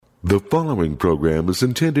The following program is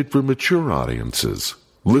intended for mature audiences.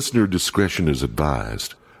 Listener discretion is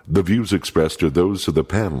advised. The views expressed are those of the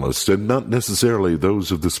panelists and not necessarily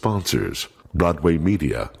those of the sponsors, Broadway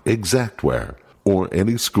Media, Exactware, or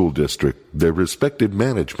any school district, their respective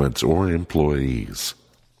managements, or employees.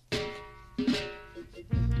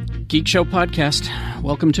 Geek Show Podcast.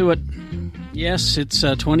 Welcome to it. Yes, it's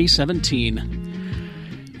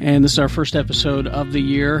 2017. And this is our first episode of the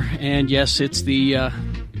year. And yes, it's the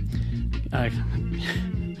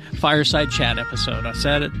fireside chat episode. I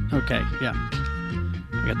said it? Okay, yeah.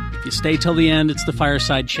 If you stay till the end, it's the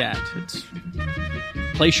fireside chat. It's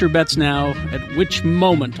place your bets now at which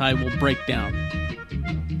moment I will break down.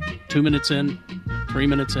 2 minutes in, 3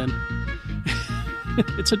 minutes in.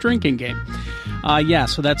 It's a drinking game.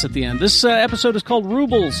 So that's at the end. This episode is called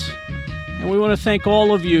Rubles, and we want to thank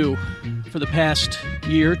all of you for the past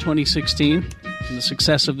year, 2016, and the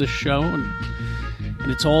success of this show, and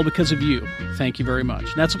it's all because of you. Thank you very much.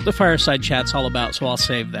 And that's what the fireside chat's all about, so I'll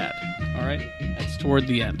save that. All right? That's toward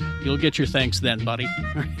the end. You'll get your thanks then, buddy.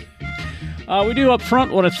 We do up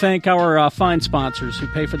front want to thank our fine sponsors who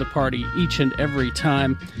pay for the party each and every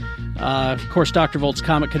time. Of course, Dr. Volt's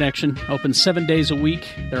Comic Connection, open 7 days a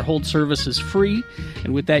week. Their hold service is free,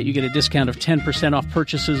 and with that you get a discount of 10% off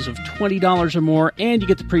purchases of $20 or more, and you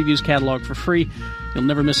get the previews catalog for free. You'll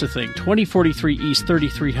never miss a thing. 2043 East,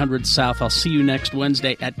 3300 South. I'll see you next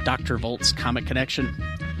Wednesday at Dr. Volt's Comic Connection.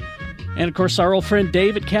 And, of course, our old friend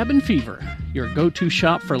Dave at Cabin Fever, your go-to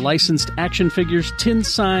shop for licensed action figures, tin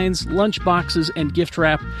signs, lunch boxes, and gift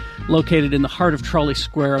wrap, located in the heart of Trolley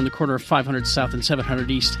Square on the corner of 500 South and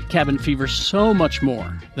 700 East. Cabin Fever, so much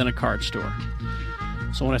more than a card store.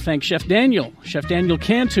 So I want to thank Chef Daniel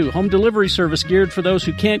Cantu, home delivery service geared for those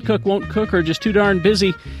who can't cook, won't cook, or are just too darn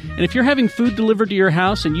busy. And if you're having food delivered to your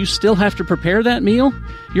house and you still have to prepare that meal,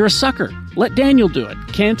 you're a sucker. Let Daniel do it.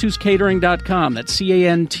 CantusCatering.com. That's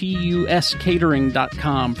C-A-N-T-U-S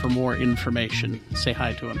Catering.com for more information. Say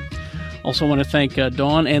hi to him. Also want to thank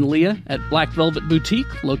Dawn and Leah at Black Velvet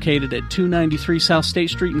Boutique, located at 293 South State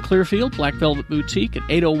Street in Clearfield. Black Velvet Boutique at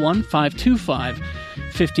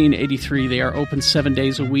 801-525-1583. They are open 7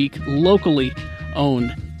 days a week, locally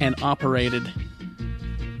owned and operated.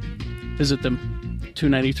 Visit them,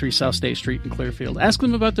 293 South State Street in Clearfield. Ask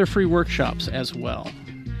them about their free workshops as well.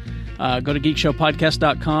 Go to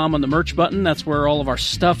geekshowpodcast.com on the merch button. That's where all of our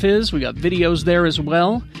stuff is. We got videos there as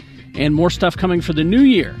well, and more stuff coming for the new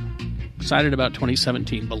year. Excited about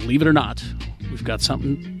 2017. Believe it or not, we've got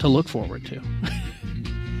something to look forward to.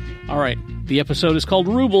 All right, the episode is called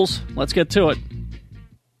Rubles. Let's get to it.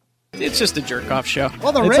 It's just a jerk-off show.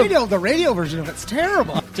 Well, the radio version of it's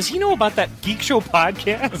terrible. Does he know about that Geek Show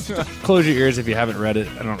podcast? Close your ears if you haven't read it.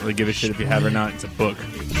 I don't really give a shit if you have or not. It's a book.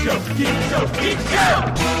 Geek Show, Geek Show, Geek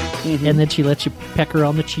Show! Mm-hmm. And then she lets you peck her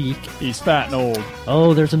on the cheek. He's fat and old.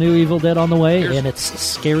 Oh, there's a new Evil Dead on the way, and it's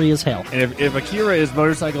scary as hell. And if Akira is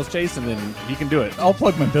motorcycles chasing, then he can do it. I'll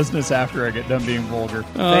plug my business after I get done being vulgar.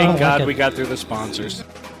 Thank God we got through the sponsors.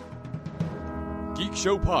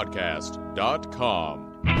 GeekShowPodcast.com.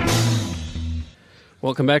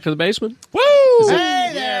 Welcome back to the basement. Woo!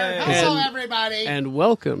 Hey there! Hello, everybody! And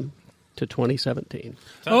welcome to 2017.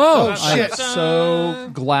 Oh, shit. I'm so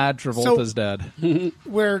glad Travolta's dead.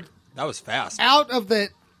 We're That was fast. out of the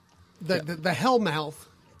hellmouth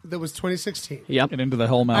that was 2016. Yep. And into the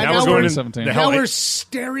hell mouth. Now That was we're in 2017. the Now hell- we're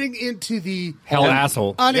staring into the Hell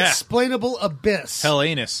asshole. unexplainable abyss. Hell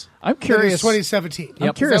anus. I'm That is curious. 2017. I'm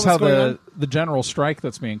Is curious that how what's going the general strike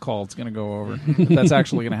that's being called is going to go over. If that's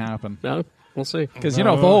actually going to happen. No, we'll see. Because, if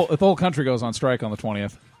the whole country goes on strike on the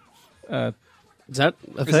 20th. Is that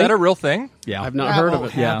a thing? Is that a real thing? Yeah. I've not That heard of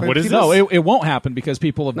won't it. happen. What is People- No, it won't happen because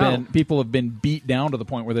people have No. been beat down to the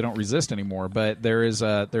point where they don't resist anymore. But there is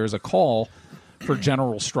a call for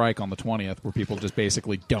general strike on the 20th where people just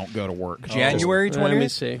basically don't go to work. January Let me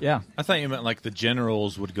 20th? see. Yeah. I thought you meant like the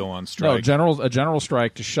generals would go on No, strike. a general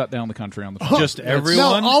strike to shut down the country on the 20th. Just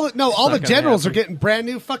everyone? all the not generals gonna are getting brand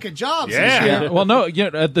new fucking jobs. Yeah. this year. Yeah, well, no,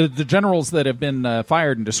 the generals that have been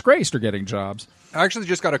fired and disgraced are getting jobs. I actually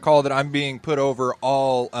just got a call that I'm being put over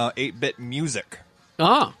all 8-bit music.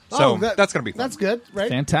 Ah. So that's going to be fun. That's good, right?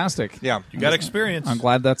 Fantastic. Yeah. You got experience. I'm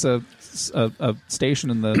glad that's a station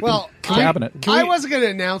in the Well, cabinet. I wasn't going to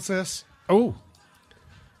announce this, Oh,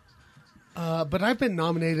 but I've been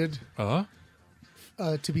nominated to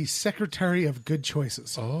be Secretary of Good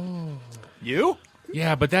Choices. You?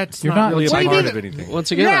 Yeah, but that's You're not not- really a What do you part mean? of anything.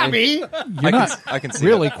 Once again, Yeah, I- me. you're not I can see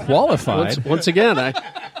really that. qualified. once again,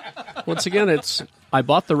 I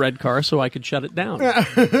bought the red car so I could shut it down.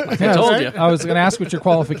 Like I told you. I was going to ask what your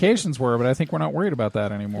qualifications were, but I think we're not worried about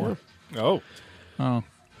that anymore. Oh. Oh.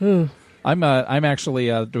 I'm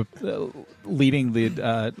actually leading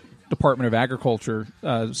the Department of Agriculture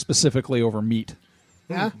specifically over meat.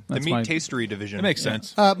 Yeah. The That's meat my- tastery division. That makes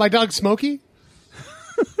sense. My dog Smokey.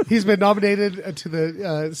 He's been nominated to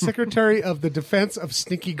the Secretary of the Defense of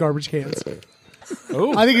Stinky Garbage Cans.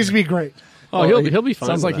 Oh, I think he's gonna be great. Oh, he'll be fine.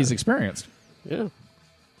 Sounds with like that. he's experienced. Yeah.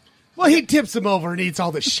 Well, he tips him over and eats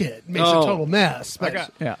all the shit, makes a Oh. total mess.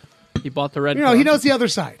 But, Yeah. He bought the red. he car knows the other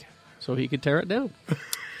side. so he could tear it down.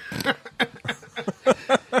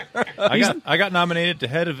 I got nominated to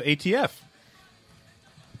head of ATF,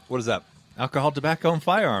 What is that? alcohol, tobacco, and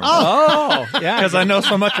firearms. Oh, yeah. Because I know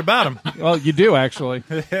so much about them. Well, you do actually.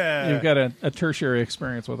 You've got a tertiary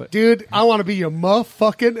experience with it. Dude, I want to be your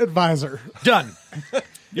motherfucking advisor. Done.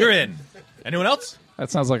 You're in. Anyone else? That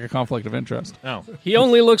sounds like a conflict of interest. No. He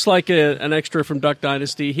only looks like an extra from Duck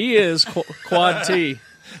Dynasty. He is Quad T.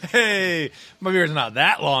 Hey, my beard's not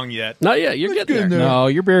that long yet. Not yet. You're getting there. No,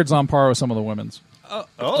 your beard's on par with some of the women's.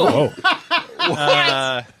 Oh.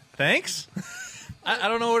 Thanks. I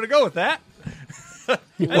don't know where to go with that.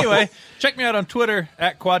 Anyway, check me out on Twitter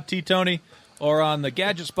at Quad T Tony or on the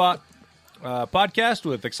Gadget Spot podcast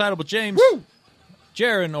with Excitable James,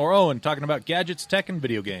 Jaron, or Owen talking about gadgets, tech, and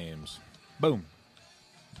video games. Boom.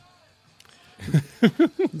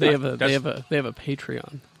 They have a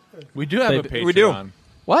Patreon. We do have a Patreon. We do.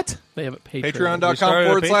 What? They have a Patreon. We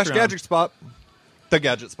started a Patreon.com/Gadget Patreon. Spot. The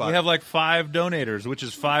Gadget Spot. We have like 5 donators, which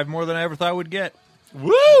is 5 more than I ever thought we'd get.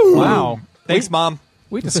 Woo! Wow. Thanks, Mom.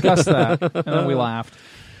 We discussed that, and then we laughed.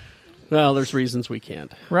 Well, there's reasons we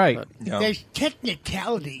can't. Right. But, Yeah. There's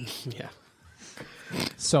technicality. yeah.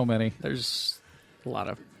 So many. There's a lot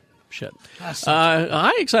of shit.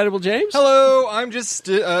 Hi, Excitable James. Hello, I'm just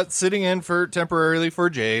sitting in temporarily for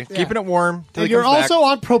Jay, keeping it warm. Till And he you're comes also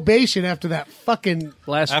back. on probation after that fucking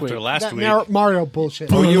Last After week. last that week. Mario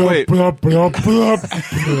bullshit. Oh, you wait.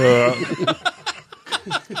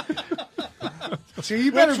 So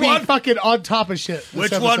you better be one? fucking on top of shit. this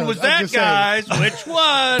Which episode. one was I'm that, just saying. guys? Which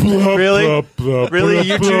one? Really? Really?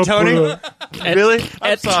 You too, Tony? Really?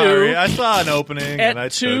 I'm sorry. I saw an opening. and I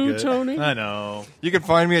At 2, took it. Tony? I know. You can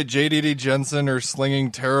find me at JDD Jensen or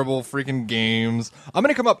slinging terrible freaking games. I'm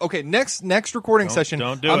going to come up. Okay, next recording session,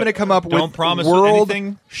 don't do I'm it. going to come up Don't with promise anything.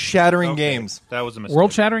 world-shattering Okay. games. That was a mistake.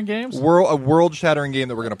 World-shattering games? A world-shattering game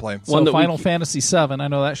that we're going to play. So One that we Final can- Fantasy VII, I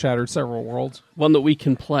know that shattered several worlds. One that we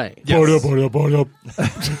can play. Yes.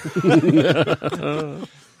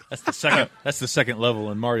 That's the second. That's the second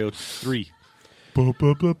level in Mario 3. No,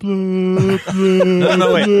 wait.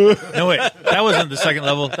 That wasn't the second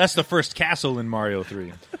level. That's the first castle in Mario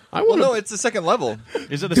 3. I Well, want no, it's the second level.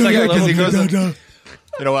 Is it the second level? He goes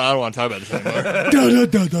you know what? I don't want to talk about this anymore.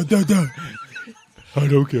 I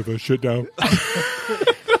don't give a shit now.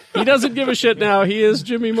 He doesn't give a shit now. He is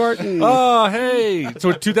Jimmy Martin. Oh, hey.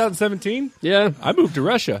 So 2017, Yeah, I moved to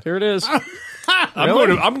Russia. here it is. I'm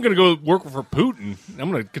going to go work for Putin.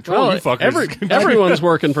 I'm going to control Well, you fuckers. everyone's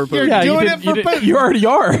working for Putin. Yeah, doing you, it did, you, for did, Putin. you already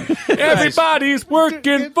are. Everybody's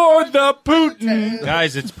working for the Putin.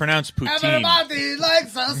 Guys, it's pronounced poutine. Everybody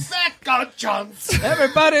likes a second chance.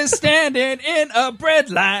 Everybody's standing in a bread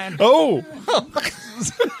line. Oh,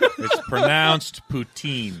 It's pronounced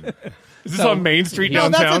poutine. is this on Main Street No,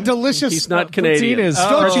 that's a downtown? delicious. He's not Poutine Canadian. is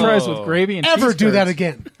Don't French you fries with gravy and ever cheese do that curds.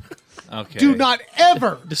 again. Okay. Do not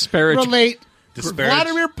ever Disparage. relate Disparage.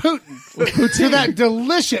 Vladimir Putin to that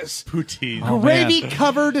delicious Poutine. Oh, man.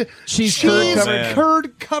 gravy-covered, Cheese curd covered. man.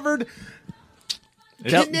 curd-covered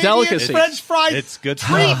Canadian delicacy. French fries It's good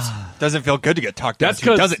treat. Doesn't feel good to get talked That's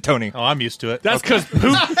down to, 'cause- does it, Tony? Oh, I'm used to it. That's because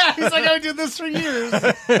Putin, He's like, I've been doing this for years.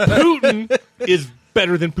 Putin is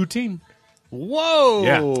better than poutine. Whoa.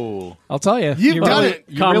 Yeah. I'll tell you. You've done it.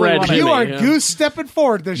 You Comrade really wanna, You Jimmy, are yeah. goose stepping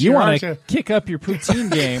forward this you year, want aren't to you? kick up your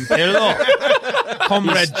poutine game. Hello.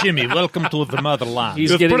 Comrade Jimmy, welcome to the motherland.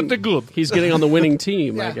 He's It's getting pretty good. He's getting on the winning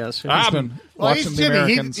team, I Yeah. guess. He's been Well, watching he's the Jimmy.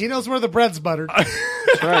 Americans. He knows where the bread's buttered.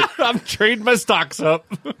 That's right. I'm trading my stocks up.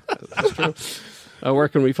 Where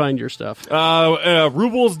can we find your stuff?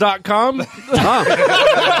 Rubles.com.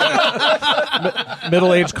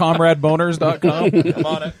 MiddleAgedComradeBoners.com. I'm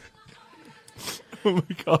on it. Oh my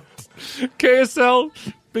god. KSL,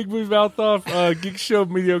 Big Movie Mouth Off, Geek Show,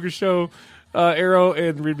 Mediocre Show, Arrow,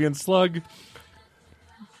 and Read Me and Slug.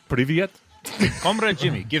 Privyet. Comrade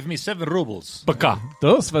Jimmy, give me 7 rubles. Пока.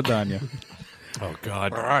 Do svidanya. Oh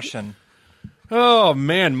god. Russian. Oh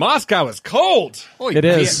man, Moscow is cold. It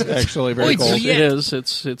is actually very cold. It is.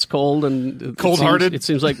 It's cold and Cold-hearted? It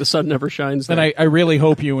seems like the sun never shines there. And I really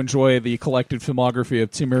hope you enjoy the collected filmography of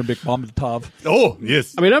Timur Bekmambetov. Oh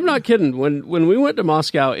yes. I mean, I'm not kidding. When we went to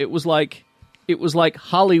Moscow, it was like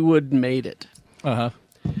Hollywood made it. Uh-huh.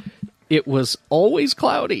 It was always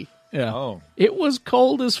cloudy. Yeah. Oh. It was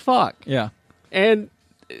cold as fuck. Yeah. And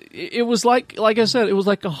it was like I said, it was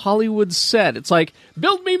like a Hollywood set. It's like,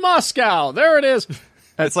 build me Moscow. There it is.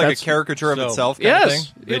 It's like a That's- caricature of So- itself kind Yes.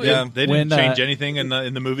 of thing. They, Yeah. they When, didn't change anything in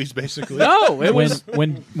the movies, basically. No, it was.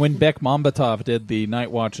 When Beck Mombatov did the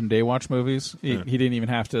Night Watch and Day Watch movies, he didn't even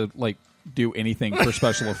have to do anything for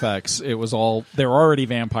special effects. It was all there were already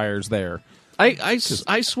vampires there. I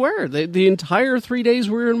swear, the entire 3 days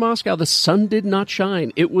we were in Moscow, the sun did not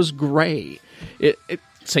shine. It was gray.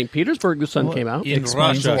 St. Petersburg, the sun came out. In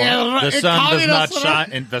Explains Russia, a lot. the sun does not communist- shine,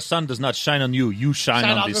 and the sun does not shine on you. You shine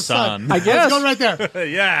on the sun. I guess. Let's go right there.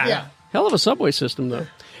 Yeah. Yeah. Hell of a subway system, though.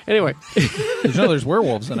 Anyway, There's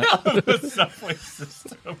werewolves in it. Subway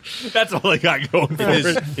system. That's all I got going for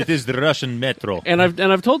It is the Russian metro. and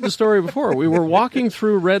I've told the story before. We were walking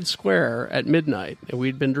through Red Square at midnight, and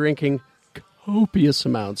we'd been drinking copious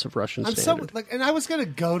amounts of Russian I'm so Standard. and I was gonna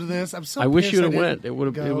go to this. I'm so. I wish pissed you'd I have didn't went. It would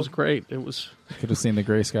have. go. It was great. It was. Could have seen the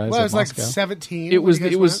gray skies Well, I of was like Moscow. 17. It was. when you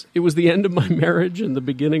It guys was. went. It was the end of my marriage and the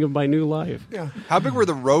beginning of my new life. Yeah. How big were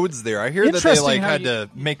the roads there? I hear that they Interesting how had you- to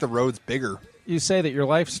make the roads bigger. You say that your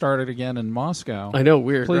life started again in Moscow. I know,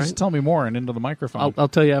 weird. Please right? tell me more and into the microphone. I'll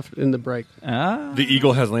tell you after in the break. The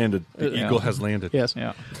eagle has landed. The Yeah. eagle has landed. Yes.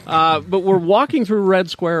 Yeah. But we're walking through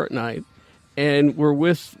Red Square at night, and we're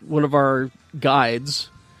with one of our guides,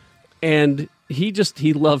 and he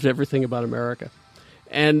loved everything about America.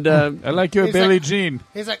 And I like your He's Billie like- Jean.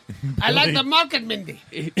 He's like, I like the market, Mindy.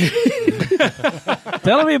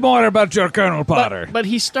 Tell me more about your Colonel Potter. but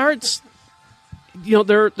he starts,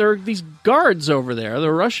 there are these guards over there,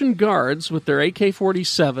 the Russian guards with their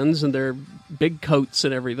AK-47s and their big coats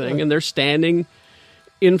and everything, and they're standing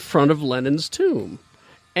in front of Lenin's tomb.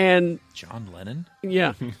 And John Lennon?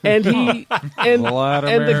 yeah, and he and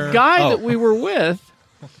Vladimir. the guy that we were with.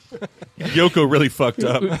 Yoko really fucked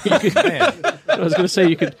up. I was going to say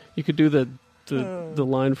you could do the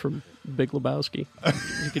line from Big Lebowski.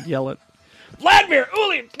 You could yell it, Vladimir,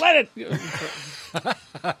 Uli, Lenin,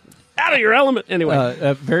 out of your element.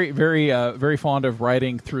 Anyway, Very, very, very fond of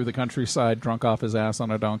riding through the countryside, drunk off his ass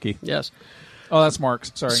on a donkey. yes. Oh, that's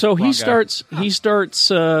Marx. Sorry. So Wrong he guy.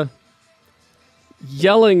 starts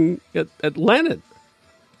yelling at Lenin.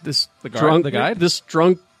 This the guide? this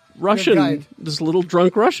drunk Russian, guide. this little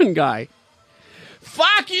drunk Russian guy.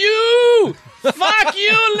 Fuck you! Fuck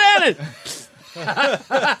you, Lenin!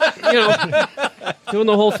 Doing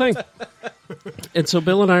the whole thing. And so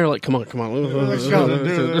Bill and I are like, come on. Let's go.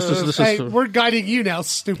 This Hey, is we're guiding you now,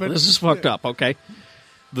 stupid. this is fucked up, okay?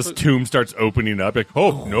 This tomb starts opening up. Like,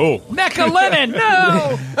 oh no! Mecha Lenin,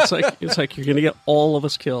 no! It's like you're gonna get all of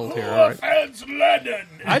us killed here. All right.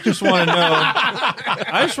 I just want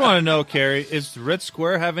to know. Carrie, is Red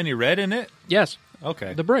Square have any red in it? Yes,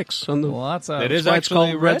 Okay. the bricks on the. Well, that's It is That's why it's actually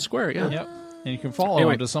called red? Red Square. Yeah. Yep. And you can follow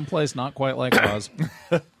Anyway. him to someplace not quite like Oz.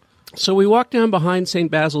 So we walked down behind St.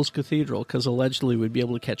 Basil's Cathedral because allegedly we'd be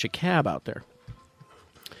able to catch a cab out there.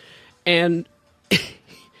 And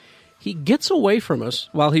he gets away from us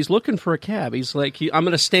while he's looking for a cab. He's like, I'm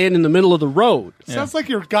going to stand in the middle of the road. Sounds like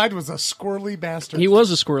your guide was a squirrely bastard. He was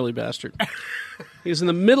a squirrely bastard. He's in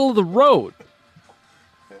the middle of the road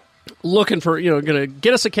looking for, going to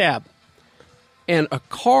get us a cab. And a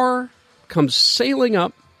car comes sailing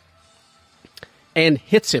up and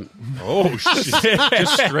hits him. Oh shit!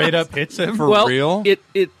 Just straight up hits him. For well, real?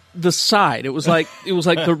 The side. It was like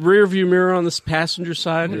the rear view mirror on the passenger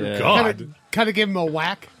side. God. Kind of gave him a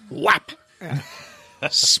whack. Whap!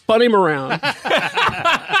 Spun him around.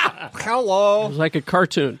 Hello. It was like a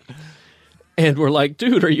cartoon. And we're like,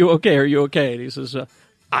 dude, are you okay? Are you okay? And he says,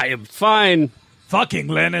 I am fine. Fucking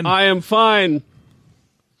Lenin. I am fine.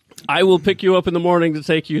 I will pick you up in the morning to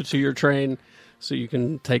take you to your train so you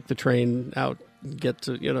can take the train out, get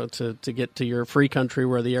to, to get to your free country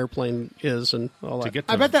where the airplane is and all that.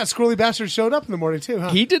 I bet that squirrely bastard showed up in the morning too, huh?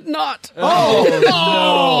 He did not.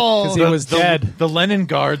 Because he was dead. The Lennon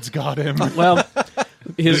guards got him. Well,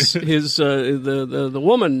 the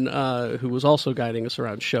woman who was also guiding us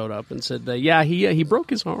around showed up and said, he broke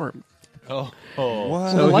his arm. The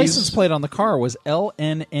So license plate on the car was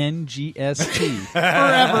LNNGST.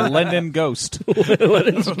 Forever. Lenin Ghost.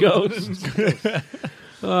 Lenin's ghost.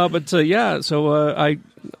 So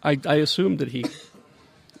I assumed that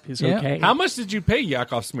he's Yeah. okay. How much did you pay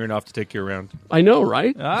Yakov Smirnov to take you around? I know,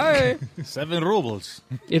 right? 7 rubles.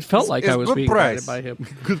 It felt like it's I was good being price. guided by him.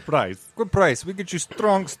 Good price. Good price. We get you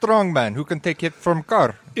strong man who can take it from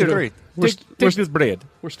car. Great. Take this bread.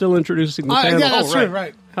 We're still introducing the Yeah, panel. that's true,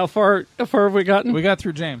 right. How far have we gotten? We got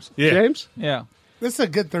through James. Yeah. James? Yeah. This is a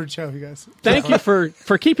good third show, you guys. Thank you for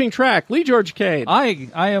keeping track. Lee George Cade.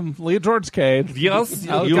 I am Lee George Cade. Yes,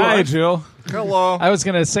 I'll you guide are. you. Hello. I was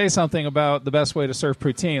going to say something about the best way to serve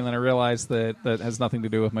poutine, and then I realized that has nothing to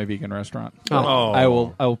do with my vegan restaurant. Oh. I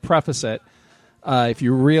will preface it. If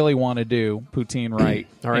you really want to do poutine right,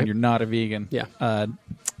 All right. and you're not a vegan,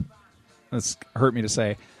 that's hurt me to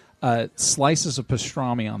say, slices of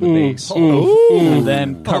pastrami on the base, and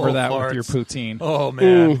then cover that with your poutine. Oh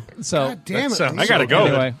man. So God damn it. I gotta go.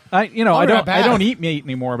 Anyway, I don't eat meat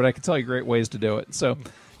anymore, but I can tell you great ways to do it. So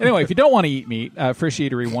anyway, if you don't want to eat meat, Frisch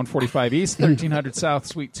Eatery, 145 East, 1300 South,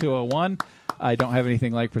 Suite 201. I don't have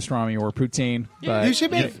anything like pastrami or poutine, but You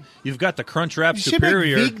should make, You've got the Crunchwrap you should make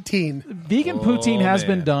Superior. vegan. vegan poutine has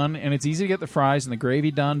been man. done, and it's easy to get the fries and the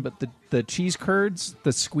gravy done. But the cheese curds,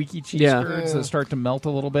 the squeaky cheese curds that start to melt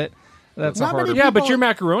a little bit, that's Not a harder. many Yeah, people- but your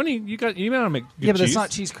macaroni, you know how to make good Yeah, but cheese. that's not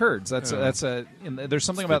cheese curds. There's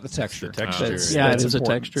something about the texture. texture. That's- Yeah, it that's is a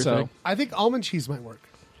important. texture So thing. I think almond cheese might work.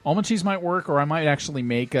 almond cheese might work, or I might actually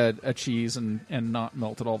make a cheese and not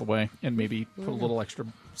melt it all the way, and maybe put a little extra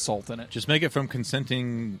salt in it. Just make it from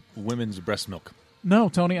consenting women's breast milk. No,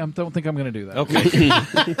 Tony, I don't think I'm going to do that. Okay.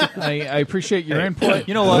 I appreciate your input.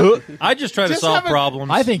 You know what? I just try to Just solve have a- problems.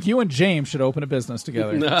 I think you and James should open a business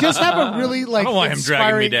together. Just have a really I don't want him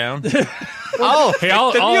dragging me inspiring- down. Oh, Hey,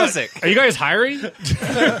 I'll, the I'll- music. Are you guys hiring? So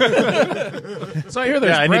I hear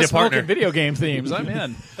there's Yeah, I need a breast milk partner. and video game themes. I'm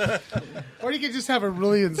in. Or you could just have a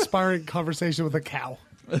really inspiring conversation with a cow.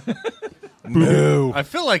 I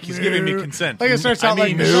feel like he's giving me consent. Like it starts out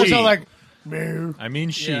like, mean, it starts she. out like, moo. I mean,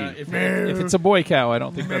 she. If it's a boy cow, I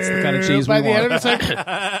don't think that's the kind of cheese By we the end want. of it,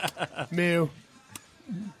 it's like, moo.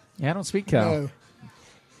 Yeah, I don't speak cow. No.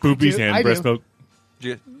 Boobies I and do. breast milk.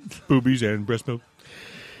 Yeah. Boobies and breast milk.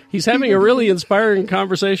 He's having a really inspiring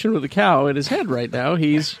conversation with a cow in his head right now.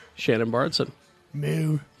 He's Shannon Bartson.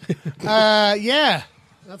 Moo. Yeah.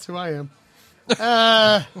 That's who I am.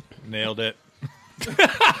 Nailed it.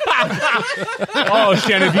 Oh,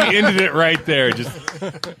 Shannon, you ended it right there. Just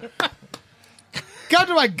Come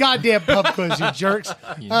to my goddamn pub quiz, you jerks.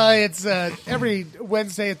 It's every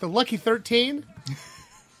Wednesday at the Lucky 13.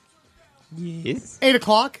 Yes. 8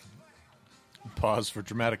 o'clock. Pause for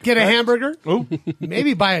dramatic Get a effect. hamburger. oh,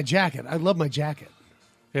 Maybe buy a jacket. I love my jacket.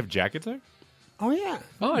 they have jackets there. Oh, yeah.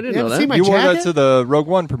 Oh, I You didn't know haven't that. seen my You wore jacket? that to the Rogue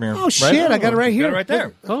One premiere. Oh, shit. I got it right here. Got it right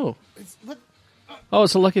there. Oh. Look. Oh,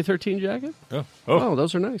 it's a Lucky 13 jacket? Oh, Oh,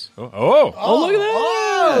 those are nice. oh. Oh, look at that.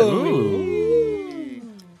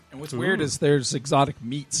 And what's weird is there's exotic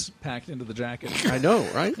meats packed into the jacket. I know,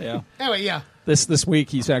 right? Yeah. Anyway, yeah. This week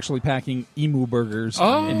he's actually packing emu burgers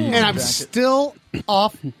into his And I'm jacket. still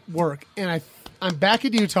off work. And I'm back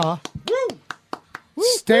in Utah.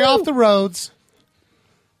 Stay off the roads.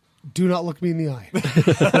 Do not look me in the eye.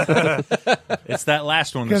 It's that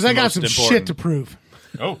last one Because that's I the got most some important. shit to prove.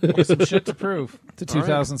 Oh, Some shit to prove to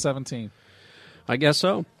 2017. I guess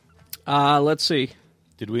so. Let's see.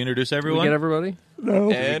 Did we introduce Did we everyone? get everybody?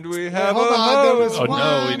 And we have Hold a on. There was host. Oh,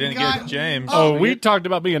 no, we one didn't guy- get James. oh, we talked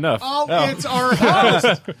about me enough. Oh, it's our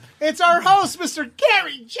host. It's our host, Mr.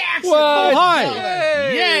 Gary Jackson. What? Oh,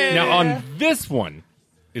 hi. Yeah. Now on this one,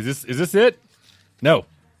 is this it? No.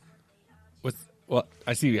 Well,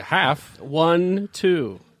 I see half. 1,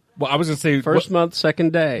 2. Well, I was gonna say First month,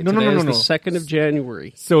 second day. No, no, Today no, is no, the no. 2nd of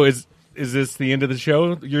January. So is this the end of the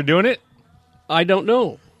show? You're doing it? I don't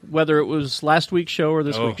know whether it was last week's show or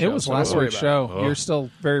this Oh. week's show. It was so last don't worry week's about show. Oh. You're still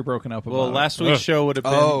very broken up about Well, it. last week's show would have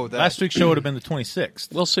been. Oh, that- last week's show would have been the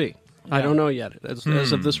 26th. it. We'll see. I don't know yet as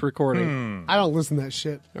of this recording. I don't listen to that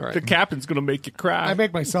shit. All right. The captain's gonna make you cry. I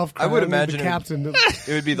make myself cry. I would don't need imagine the captain.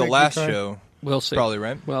 It would be the Make me last cry. show. We'll see. Probably,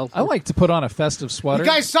 right? Well, I like to put on a festive sweater. You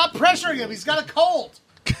guys, stop pressuring him. He's got a cold.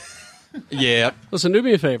 Yeah. listen, do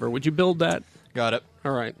me a favor. Would you build that? Got it.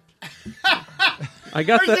 All right. I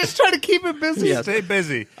got We're that. just trying to keep him busy. Yes. Stay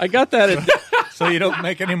busy I got that. At, so you don't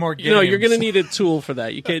make any more games. you know, you're going to need a tool for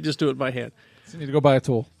that. You can't just do it by hand. You need to go buy a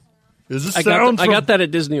tool. Is this I got that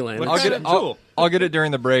at Disneyland. I'll get it. I'll get it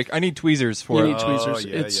during the break. I need tweezers for You it. need tweezers.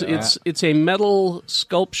 yeah, It's a metal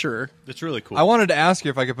sculpture. It's really cool. I wanted to ask you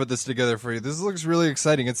if I could put this together for you. This looks really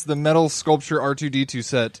exciting. It's the metal sculpture R2D2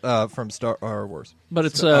 set from Star Wars. But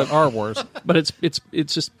it's R Wars. but it's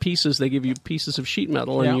just pieces. They give you pieces of sheet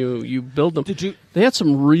metal and Yeah. you build them. Did you- They had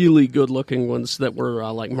some really good looking ones that were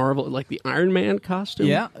like Marvel, like the Iron Man costume.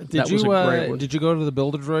 Yeah. that was a great one. Did you go to the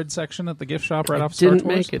Build-A-Droid section at the gift shop right off Star Didn't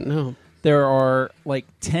Tours? make it. No. There are like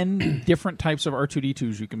 10 different types of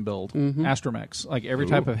R2D2s you can build. Astromechs. Like every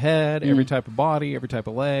type of head, every type of body, every type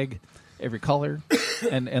of leg. every color,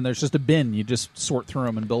 and there's just a bin. You just sort through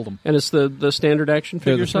them and build them. And it's the standard action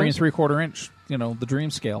They're figure the 3 size? 3/4 inch, the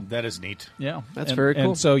dream scale. That is neat. Yeah, That's very cool.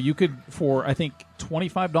 And so you could, for I think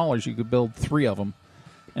 $25, you could build 3 of them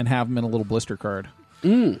and have them in a little blister card.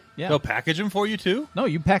 Yeah. They'll package them for you too? No,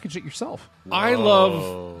 you package it yourself. I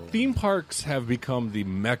love theme parks have become the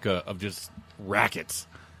mecca of just rackets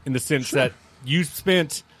in the sense that you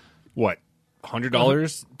spent what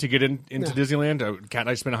 $100 to get into Disneyland. Cat and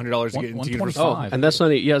I spent $100 to get into Universal. Oh, and that's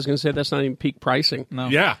not. I was going to say that's not even peak pricing. No.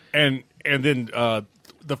 Yeah, and then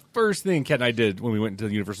the first thing Cat and I did when we went to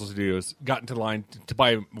the Universal Studios, got into line to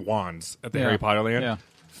buy wands at the Harry Potter land. Yeah.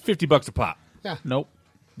 $50 a pop. Yeah. Nope.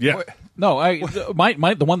 Yeah. No,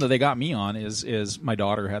 the one that they got me on is my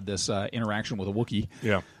daughter had this interaction with a Wookiee.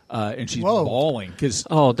 Yeah. And she's bawling because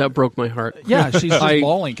that broke my heart. yeah, she's just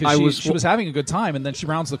bawling because she she was having a good time, and then she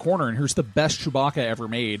rounds the corner and here's the best Chewbacca ever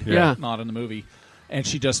made. Yeah. Not in the movie, and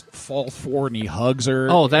she just falls forward and he hugs her.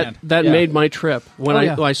 Oh, that made my trip when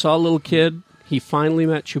I saw a little kid. He finally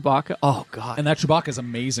met Chewbacca. Oh God! And that Chewbacca is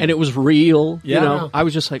amazing, and it was real. Yeah. You know, I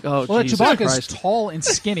was just like, oh, well, Jesus Chewbacca's Christ. tall and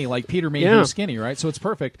skinny, like Peter made him skinny, right? So it's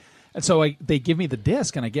perfect. And so they give me the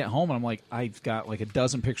disc, and I get home, and I'm like, I've got like a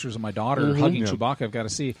dozen pictures of my daughter hugging Chewbacca. I've got to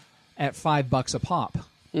see at $5 a pop.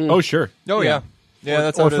 Oh, sure. Oh, yeah. Yeah,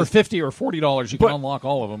 that's how or it for is. $50 or $40, you can unlock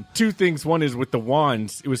all of them. Two things. One is with the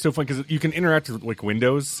wands. It was so fun because you can interact with like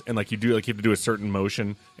windows and like you have to do a certain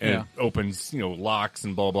motion and it opens locks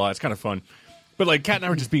and blah blah. It's kind of fun. But like Kat and I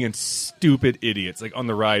were just being stupid idiots, like on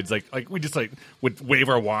the rides, like we just like would wave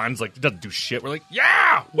our wands, like it doesn't do shit. We're like,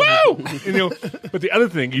 yeah, woo! But the other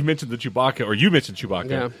thing you mentioned you mentioned Chewbacca.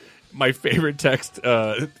 Yeah. My favorite text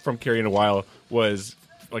from Carrie in a while was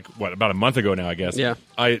like about a month ago now, I guess. Yeah.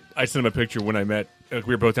 I sent him a picture when I met. We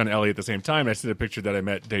were both down in LA at the same time. And I sent a picture that I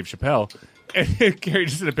met Dave Chappelle, and Carrie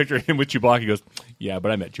just sent a picture of him with Chewbacca. He goes, "Yeah,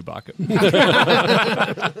 but I met Chewbacca."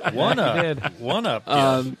 One up.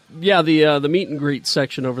 Yeah, the meet and greet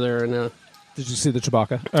section over there, and Did you see the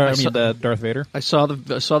Chewbacca? The Darth Vader. I saw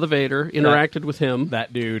the Vader, interacted with him,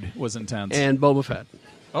 That dude was intense. and Boba Fett.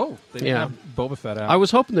 oh, they Yeah. have Boba Fett out. I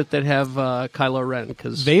was hoping that they'd have Kylo Ren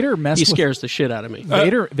because Vader messed he with- scares the shit out of me.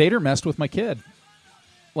 Vader messed with my kid,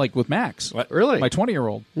 like with Max. What? Really? My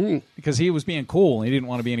 20-year-old, because he was being cool and he didn't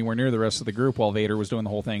want to be anywhere near the rest of the group while Vader was doing the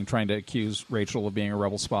whole thing, trying to accuse Rachel of being a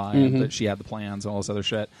rebel spy and that she had the plans and all this other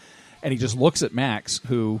shit. And he just looks at Max,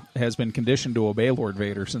 who has been conditioned to obey Lord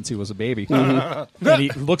Vader since he was a baby. And he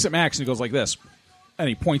looks at Max and he goes like this, and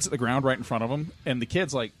he points at the ground right in front of him. And the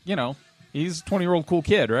kid's like, he's a 20-year-old cool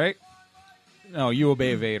kid, right? No, you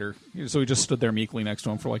obey Vader. So he just stood there meekly next to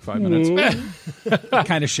him for like 5 minutes,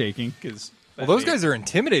 kind of shaking because. Well, those guys are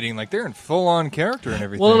intimidating. Like, they're in full-on character and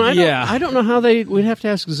everything. Well, and I don't know how we'd have to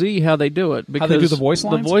ask Z how they do it. Because How they do the voice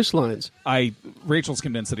lines? The voice lines. Rachel's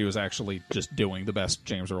convinced that he was actually just doing the best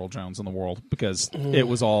James Earl Jones in the world because it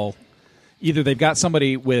was all either they've got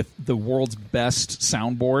somebody with the world's best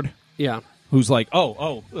soundboard, Yeah. who's like,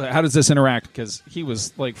 oh, how does this interact? Because he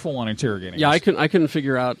was like full on interrogating. Yeah, us. I couldn't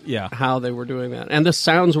figure out Yeah. how they were doing that, and the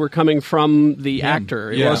sounds were coming from the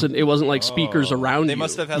actor. It Yeah. wasn't like speakers around. They you.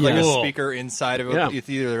 must have had like a Yeah. speaker inside of it. Yeah. It's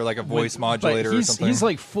either like a voice But modulator or something. He's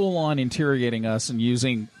like full on interrogating us and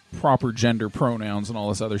using proper gender pronouns and all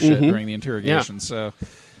this other shit during the interrogation. So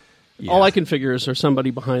All I can figure is there's somebody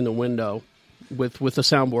behind the window with the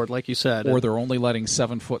soundboard, like you said, or they're only letting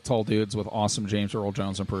 7-foot tall dudes with awesome James Earl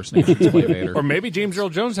Jones impersonations play Vader. Or maybe James Earl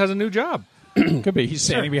Jones has a new job. Could be. He's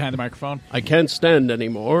standing behind the microphone. I can't stand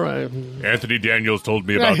anymore. Anthony Daniels told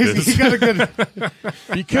me Yeah, about he's this. got a good.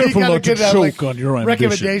 Be he careful got a not to good, choke on your ambition.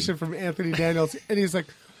 recommendation from Anthony Daniels, and he's like,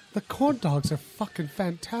 "The corn dogs are fucking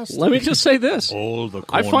fantastic." Let me just say this: All the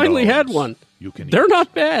I corn finally dogs had one. You can They're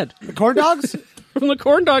not bad The corn dogs. from the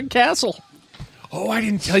Corn Dog Castle. Oh, I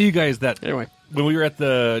didn't tell you guys that. Anyway. When we were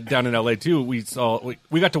down in LA too, we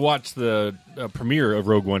got to watch the premiere of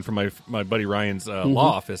Rogue One from my buddy Ryan's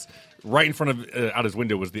law office. Right in front of out his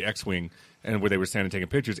window was the X-wing, and where they were standing taking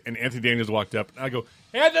pictures. And Anthony Daniels walked up, and I go,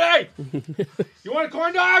 "Anthony, you want a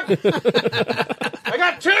corn dog? I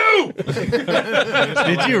got 2."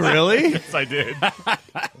 Did you really? Yes, I did.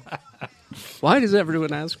 Why does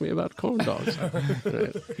everyone ask me about corn dogs?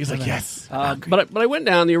 He's like, "Yes." But I went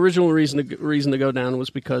down. The original reason to go down was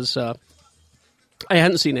because I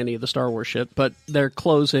hadn't seen any of the Star Wars shit, but they're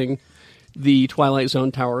closing the Twilight Zone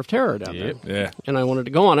Tower of Terror down there. Yeah. And I wanted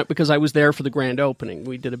to go on it because I was there for the grand opening.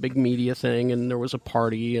 We did a big media thing, and there was a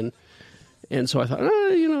party, and so I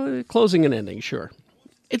thought, closing and ending, sure.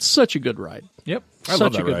 It's such a good ride. Yep. I love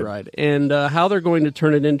Such that a good ride. ride. And how they're going to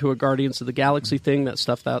turn it into a Guardians of the Galaxy thing, that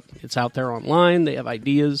stuff, it's out there online. They have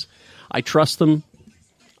ideas. I trust them.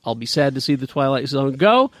 I'll be sad to see the Twilight Zone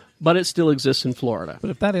go, but it still exists in Florida.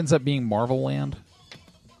 But if that ends up being Marvel Land,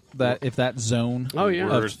 if that zone,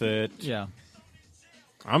 Worth it. yeah.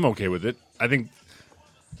 I'm okay with it. I think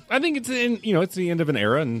it's it's the end of an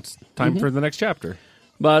era and it's time for the next chapter.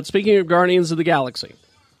 But speaking of Guardians of the Galaxy,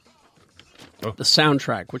 the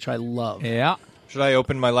soundtrack, which I love. Yeah. Should I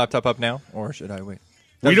open my laptop up now, or should I wait?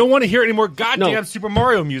 We don't want to hear any more goddamn No. Super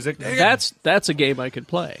Mario music. That's a game I could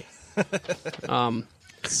play.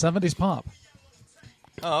 70s pop.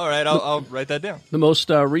 Oh, all right, I'll write that down. The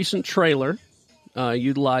most recent trailer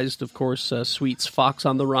utilized, of course, Sweet's Fox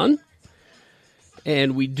on the Run.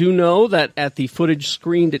 And we do know that at the footage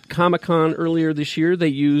screened at Comic-Con earlier this year, they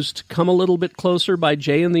used Come a Little Bit Closer by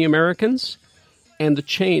Jay and the Americans and The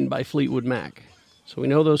Chain by Fleetwood Mac. So we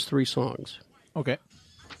know those 3 songs. Okay.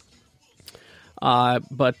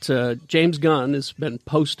 But James Gunn has been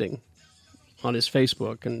posting on his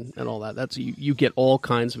Facebook and all that. That's you get all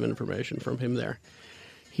kinds of information from him there.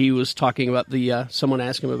 He was talking about someone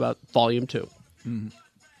asked him about Volume 2. Mm-hmm.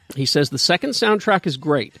 He says, the second soundtrack is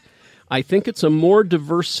great. I think it's a more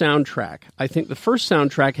diverse soundtrack. I think the first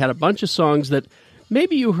soundtrack had a bunch of songs that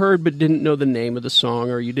maybe you heard but didn't know the name of the song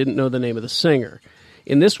or you didn't know the name of the singer.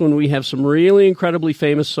 In this one, we have some really incredibly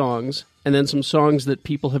famous songs and then some songs that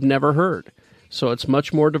people have never heard. So it's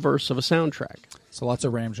much more diverse of a soundtrack. So lots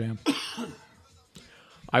of Ram Jam.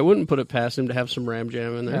 I wouldn't put it past him to have some Ram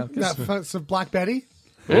Jam in there. So Black Betty?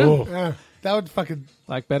 Oh. Yeah, that would fucking...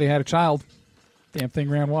 Black Betty had a child. Damn thing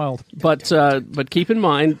ran wild. But keep in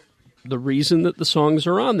mind, the reason that the songs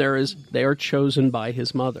are on there is they are chosen by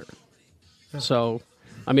his mother. So,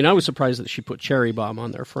 I mean, I was surprised that she put Cherry Bomb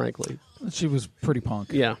on there, frankly. She was pretty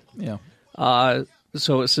punk. Yeah. Yeah.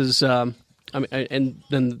 So it says, and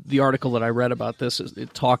then the article that I read about this,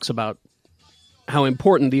 it talks about how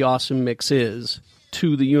important the Awesome Mix is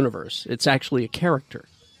to the universe. It's actually a character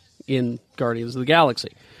in Guardians of the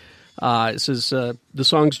Galaxy. It says the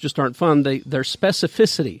songs just aren't fun. Their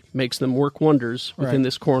specificity makes them work wonders within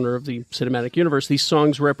this corner of the cinematic universe. These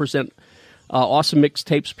songs represent awesome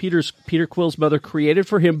mixtapes Peter Quill's mother created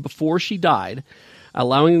for him before she died,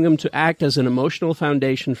 allowing them to act as an emotional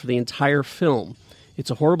foundation for the entire film. It's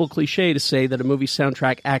a horrible cliche to say that a movie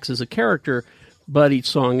soundtrack acts as a character, but each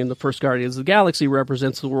song in the first Guardians of the Galaxy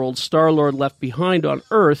represents the world Star-Lord left behind on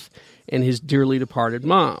Earth and his dearly departed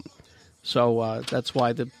mom. So that's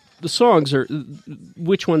why the songs are,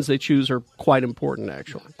 which ones they choose are quite important,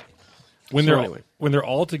 actually. When they're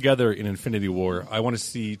all together in Infinity War, I want to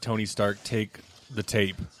see Tony Stark take the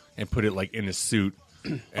tape and put it like in his suit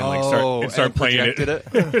and start playing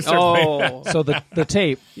it. So the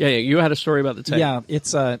tape. Yeah, you had a story about the tape. Yeah,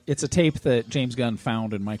 it's a tape that James Gunn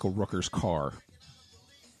found in Michael Rooker's car.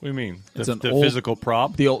 What do you mean? It's the physical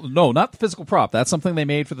prop? No, not the physical prop. That's something they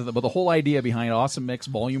made but the whole idea behind Awesome Mix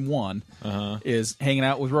Volume 1 is hanging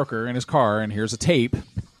out with Rooker in his car, and here's a tape.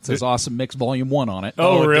 It says Awesome Mix Volume 1 on it.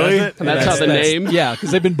 Oh, really? And that's how the name? Yeah, because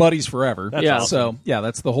they've been buddies forever. That's awesome. So, yeah,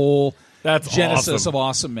 that's the whole genesis of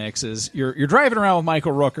Awesome Mix is you're driving around with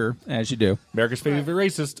Michael Rooker, as you do. America's favorite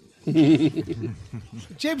racist.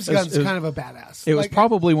 James Gunn's kind of a badass. It was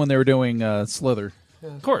probably when they were doing Slither. Yeah.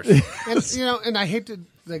 Of course. And and I hate to,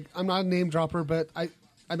 I'm not a name dropper, but I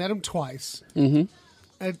met him twice. Mm-hmm.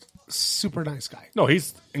 And super nice guy. No,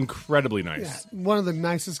 he's incredibly nice. Yeah, one of the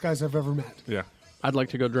nicest guys I've ever met. Yeah. I'd like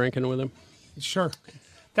to go drinking with him. Sure.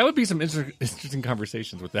 That would be some interesting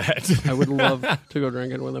conversations with that. I would love to go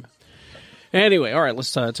drinking with him. Anyway, all right,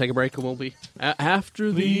 let's take a break, and we'll be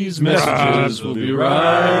after these messages. We'll be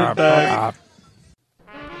right back.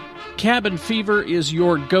 Cabin Fever is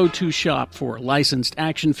your go-to shop for licensed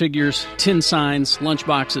action figures, tin signs,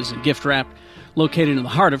 lunchboxes, and gift wrap. Located in the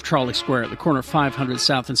heart of Trolley Square at the corner of 500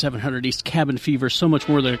 South and 700 East, Cabin Fever, so much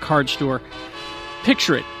more than a card store.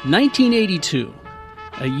 Picture it, 1982,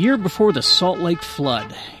 a year before the Salt Lake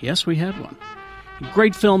flood. Yes, we had one.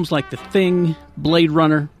 Great films like The Thing, Blade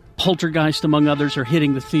Runner, Poltergeist, among others, are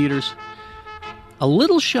hitting the theaters. A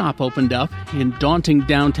little shop opened up in daunting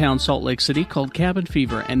downtown Salt Lake City called Cabin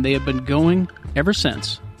Fever, and they have been going ever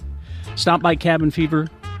since. Stop by Cabin Fever,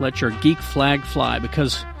 let your geek flag fly,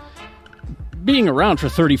 because being around for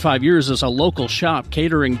 35 years as a local shop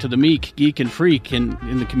catering to the meek, geek, and freak in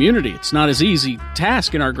the community, it's not as easy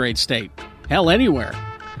task in our great state. Hell, anywhere.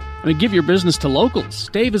 I mean, give your business to locals.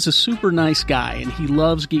 Dave is a super nice guy, and he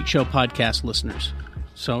loves Geek Show podcast listeners.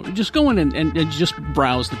 So just go in and just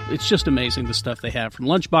browse. It's just amazing the stuff they have, from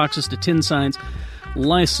lunchboxes to tin signs,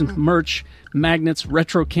 licensed merch, magnets,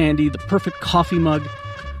 retro candy, the perfect coffee mug,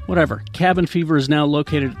 whatever. Cabin Fever is now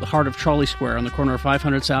located at the heart of Trolley Square on the corner of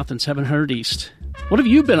 500 South and 700 East. What have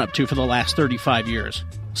you been up to for the last 35 years?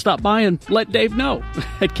 Stop by and let Dave know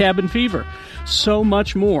at Cabin Fever. So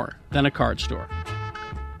much more than a card store.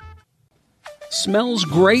 Smells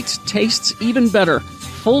great, tastes even better.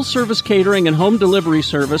 Full-service catering and home delivery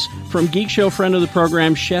service from Geek Show friend of the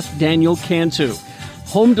program, Chef Daniel Cantu.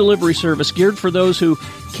 Home delivery service geared for those who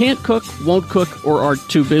can't cook, won't cook, or are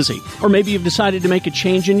too busy. Or maybe you've decided to make a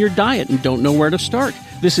change in your diet and don't know where to start.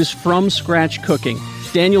 This is from-scratch cooking.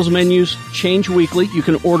 Daniel's menus change weekly. You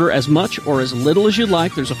can order as much or as little as you'd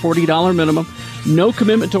like. There's a $40 minimum. No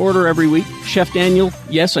commitment to order every week. Chef Daniel,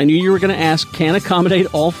 yes, I knew you were going to ask, can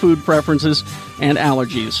accommodate all food preferences and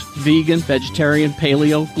allergies. Vegan, vegetarian,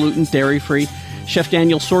 paleo, gluten, dairy-free. Chef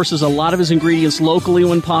Daniel sources a lot of his ingredients locally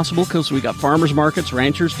when possible because we got farmers markets,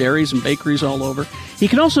 ranchers, dairies, and bakeries all over. He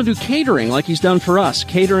can also do catering like he's done for us.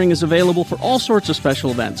 Catering is available for all sorts of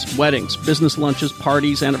special events, weddings, business lunches,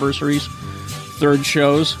 parties, anniversaries, third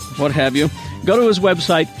shows, what have you. Go to his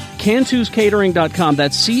website, cantuscatering.com.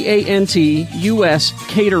 That's C-A-N-T-U-S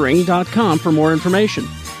catering.com for more information.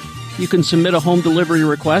 You can submit a home delivery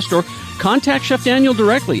request or contact Chef Daniel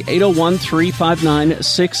directly,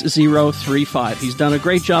 801-359-6035. He's done a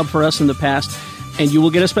great job for us in the past, and you will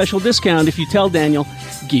get a special discount if you tell Daniel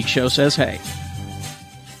Geek Show says hey.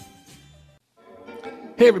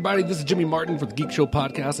 Hey everybody, this is Jimmy Martin for the Geek Show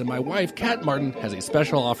Podcast, and my wife, Kat Martin, has a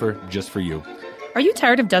special offer just for you. Are you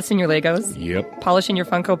tired of dusting your Legos? Yep. Polishing your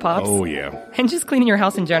Funko Pops? Oh, yeah. And just cleaning your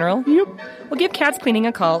house in general? Yep. Well, give Kat's Cleaning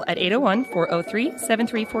a call at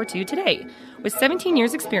 801-403-7342 today. With 17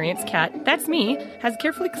 years experience, Kat, that's me, has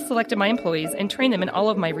carefully selected my employees and trained them in all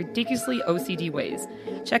of my ridiculously OCD ways.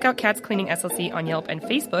 Check out Kat's Cleaning SLC on Yelp and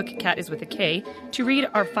Facebook, Kat is with a K, to read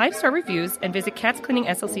our 5-star reviews and visit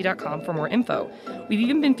catscleaningslc.com for more info. We've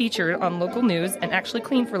even been featured on local news and actually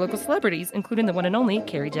cleaned for local celebrities, including the one and only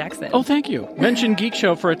Carrie Jackson. Oh, thank you. Mention Geek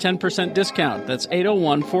Show for a 10% discount. That's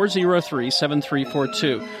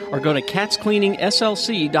 801-403-7342. Or go to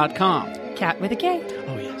catscleaningslc.com. Kat with a K.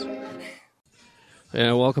 Oh, yes.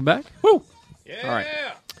 And welcome back. Woo! Yeah. All right.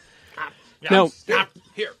 Now,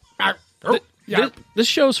 this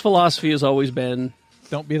show's philosophy has always been,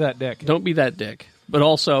 Don't be that dick. don't be that dick. But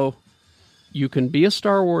also, you can be a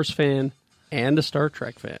Star Wars fan and a Star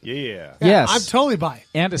Trek fan. Yeah. Yes. I'm totally bi.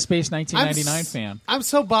 And a Space 1999 fan. I'm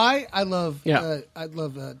so bi. I love Yeah.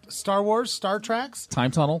 Star Wars, Star Treks.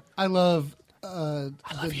 Time Tunnel. I love the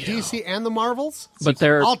DC and the Marvels. But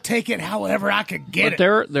I'll take it however I could get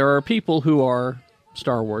it. there are people who are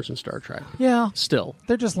Star Wars and Star Trek. Yeah. Still.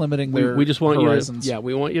 They're just limiting We, their we just want horizons. you to,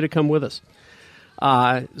 we want you to come with us.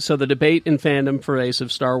 So the debate in fandom for Ace of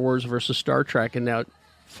Star Wars versus Star Trek, and now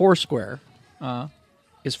Foursquare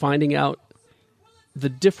is finding out the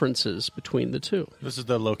differences between the two. This is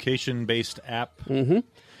the location-based app. Mm-hmm.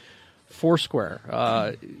 Foursquare,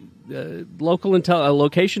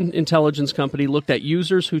 location intelligence company, looked at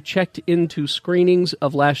users who checked into screenings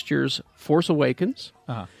of last year's Force Awakens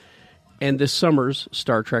and this summer's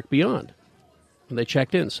Star Trek Beyond. And they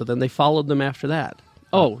checked in, so then they followed them after that.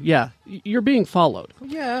 Oh, yeah, you're being followed.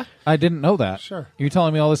 Yeah. I didn't know that. Sure. You're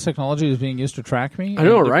telling me all this technology is being used to track me? I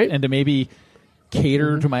know, and to- right? And to maybe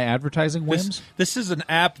cater to my advertising whims? This is an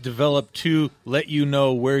app developed to let people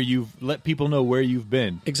know where you've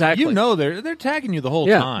been. Exactly. You know they're tagging you the whole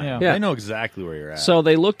time. Yeah. Yeah. They know exactly where you're at. So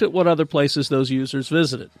they looked at what other places those users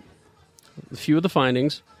visited. A few of the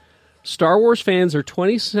findings. Star Wars fans are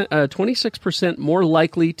 26% more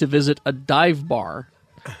likely to visit a dive bar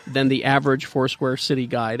than the average Foursquare City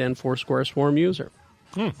Guide and Foursquare Swarm user.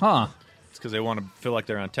 Huh. It's because they want to feel like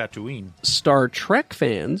they're on Tatooine. Star Trek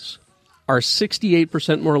fans are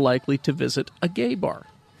 68% more likely to visit a gay bar.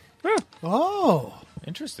 Oh.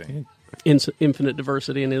 Interesting. Infinite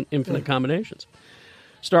diversity and infinite combinations.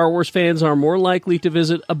 Star Wars fans are more likely to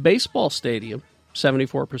visit a baseball stadium,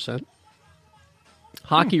 74%.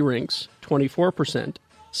 Hockey rinks, 24%.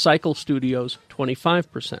 Cycle studios,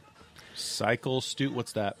 25%.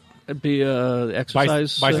 What's that? It'd be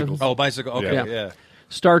exercise. Bicycles. Oh, bicycle. Okay, Yeah. yeah.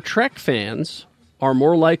 Star Trek fans are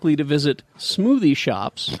more likely to visit smoothie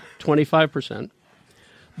shops, 25%.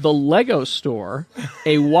 The Lego store,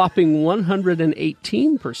 a whopping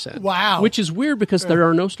 118%. Wow. Which is weird because there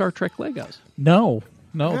are no Star Trek Legos. No,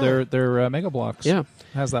 they're Mega Bloks. Yeah.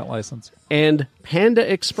 Has that license. And Panda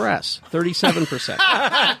Express,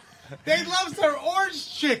 37%. They love their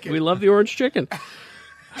orange chicken. We love the orange chicken.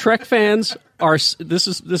 Trek fans are this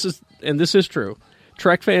is true.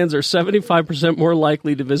 Trek fans are 75% more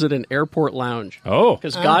likely to visit an airport lounge. Oh.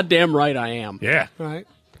 Because goddamn right I am. Yeah. Right.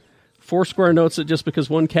 Foursquare notes that just because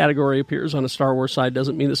one category appears on a Star Wars site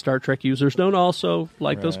doesn't mean that Star Trek users don't also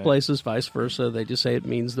like those places, vice versa. They just say it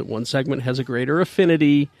means that one segment has a greater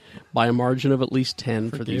affinity by a margin of at least 10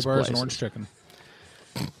 for Gay these bars places. and orange chicken.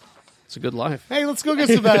 It's a good life. Hey, let's go get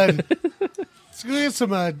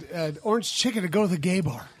some orange chicken to go to the gay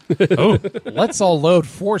bar. Let's all load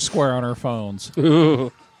Foursquare on our phones.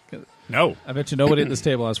 No. I bet you nobody at this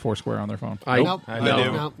table has Foursquare on their phone. I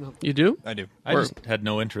do. You do? I do. I just had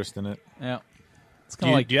no interest in it. Yeah. It's Do kind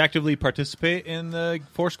of you, like do you actively participate in the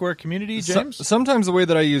Foursquare community, James? Sometimes the way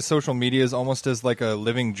that I use social media is almost as like a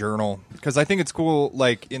living journal, because I think it's cool,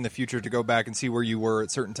 like in the future, to go back and see where you were at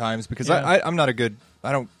certain times. Because I'm not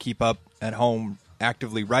I don't keep up at home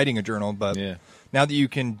actively writing a journal, but now that you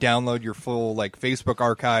can download your full like Facebook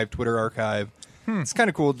archive, Twitter archive, it's kind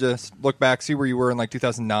of cool to just look back, see where you were in like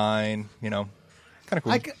 2009. You know, kind of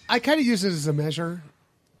cool. I kind of use it as a measure.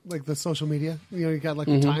 Like the social media, you got like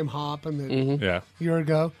the time hop and the year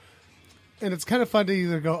ago, and it's kind of fun to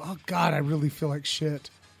either go, oh God, I really feel like shit,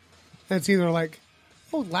 and it's either like,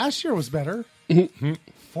 oh, last year was better,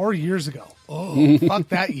 4 years ago, oh fuck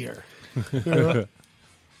that year,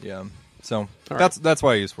 Yeah, so that's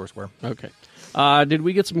why I use Foursquare. Okay, did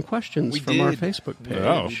we get some questions from our Facebook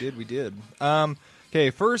page? We did. Okay,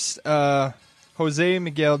 first, Jose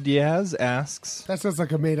Miguel Diaz asks. That sounds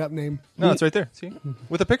like a made up name. No, it's right there. See,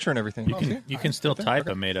 with a picture and everything. You can still type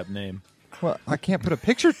a made up name. Well, I can't put a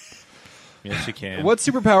picture. Yes, you can. What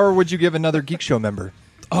superpower would you give another Geek Show member?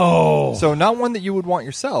 Oh, so not one that you would want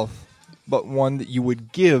yourself, but one that you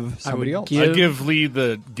would give somebody else. I'd give Lee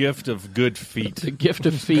the gift of good feet. The gift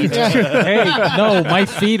of feet. Hey, no, my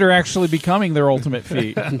feet are actually becoming their ultimate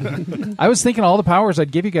feet. I was thinking all the powers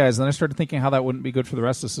I'd give you guys, and then I started thinking how that wouldn't be good for the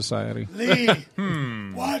rest of society. Lee,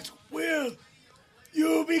 what will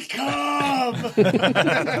you become?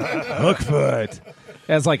 Hookfoot.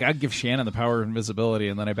 It's like I'd give Shannon the power of invisibility,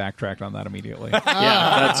 and then I backtracked on that immediately. Yeah,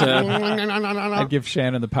 that's I'd give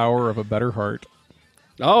Shannon the power of a better heart.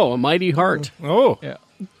 Oh, a mighty heart. Oh. Yeah.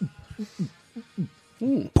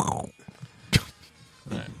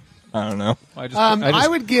 I don't know. I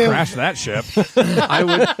would give crash that ship.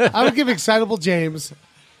 I would give Excitable James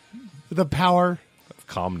the power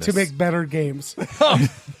Calmness. to make better games.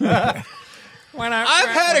 I've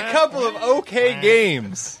had a couple of okay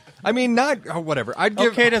games. I mean, not whatever. I'd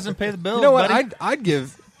give. Okay doesn't pay the bills. You know what? buddy. I'd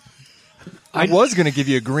give. I was going to give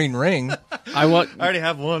you a green ring. I already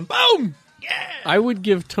have one. Boom. I would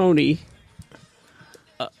give Tony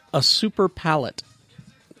a super palate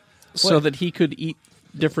so that he could eat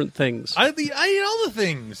different things. I eat all the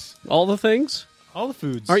things. All the things? All the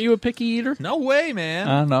foods. Aren't you a picky eater? No way,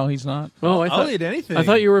 man. No, he's not. Oh, I'll eat anything. I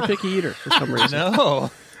thought you were a picky eater for some reason.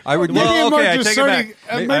 No. I would Maybe a more I take it discerning,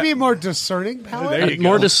 back. maybe a more discerning palate. There you go.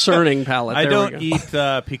 More discerning palate. I There we don't go.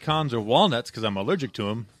 eat pecans or walnuts because I'm allergic to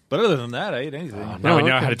them. But other than that, I eat anything. Now we know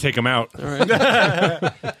okay. how to take them out. All right.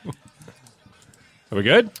 Are we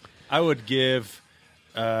good? I would give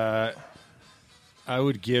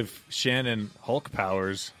Shannon Hulk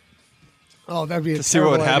powers. Oh, that'd be a To see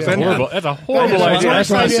what would terrible idea. happen? Horrible. That's a horrible That is idea. the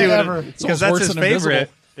worst idea ever. Because that's worse his than invisible. favorite.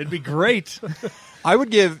 It'd be great. I would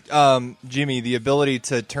give Jimmy the ability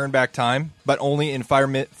to turn back time, but only in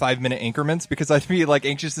 5-minute increments, because I'd be like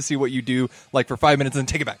anxious to see what you do, like for 5 minutes, and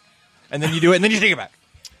then take it back, and then you do it, and then you take it back.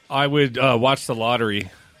 I would watch the lottery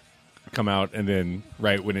come out, and then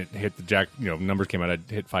right when it hit the numbers came out, I'd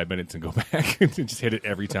hit 5 minutes and go back and just hit it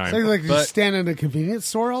every time. So like you stand in a convenience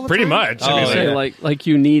store all the Pretty time? much. I mean, Say like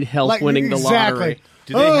you need help Like, winning the exactly. lottery.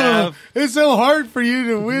 Do they have? It's so hard for you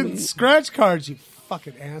to win scratch cards, you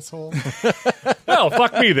fucking asshole. well,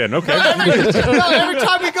 fuck me then. Okay. Every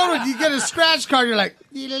time you go, you get a scratch card. You're like,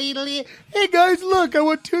 hey guys, look, I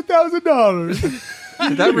won $2,000.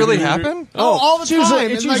 Did that really happen? Oh, all the time.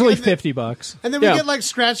 It's And, usually like, $50. And then we Yeah. get like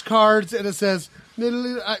scratch cards, and it says,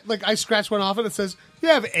 like I scratch one off, and it says, you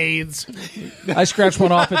have AIDS. I scratched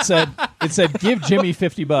one off. It said give Jimmy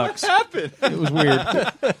 $50. What happened? It was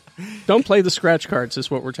weird. Don't play the scratch cards, is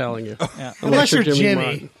what we're telling you. Yeah. Unless you're Jimmy Jimmy.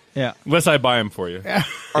 Martin. Yeah. Unless I buy them for you.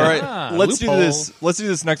 All right, let's do this. Let's do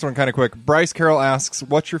this next one kind of quick. Bryce Carroll asks,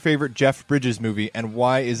 "What's your favorite Jeff Bridges movie, and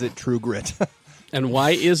why is it True Grit?" And why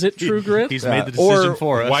is it True Grit? He's made the decision Or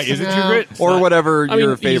for us. Why is it No. True Grit? or whatever I mean,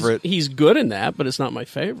 your favorite. He's good in that, but it's not my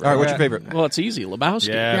favorite. All right, what's your favorite? Well, it's easy. Lebowski.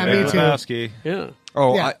 Yeah, Yeah, me Big too. Lebowski. Yeah.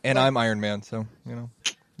 Oh, Yeah, I'm Iron Man, so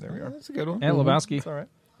there we are. That's a good one. And Lebowski. All right.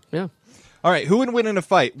 Yeah. All right, who would win in a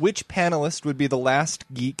fight? Which panelist would be the last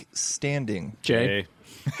geek standing? Jay.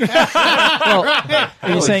 Are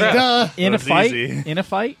you saying in a That's fight? easy. In a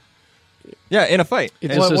fight? Yeah, in a fight. It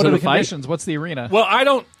What, just what isn't are a the fight. conditions? What's the arena? Well, I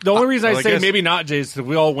don't. The only reason well, I I say guess- maybe not Jay is that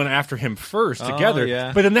we all went after him first together.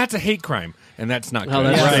 yeah. But then that's a hate crime, and that's not Oh,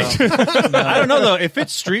 good. that's Right. I don't know though. If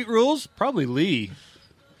it's street rules, probably Lee.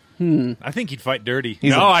 I think he'd fight dirty.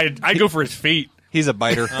 I'd go for his feet. He's a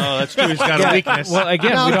biter. Oh, that's true. He's got a weakness. Well,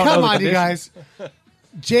 again, Now, we don't come know the on, you conditions. guys.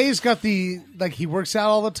 Jay's got he works out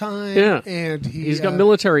all the time. Yeah. And he's got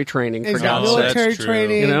military training. He's got military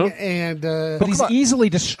training. And but he's easily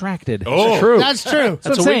distracted. Oh, true. That's true.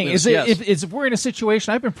 That's what I'm saying. If we're in a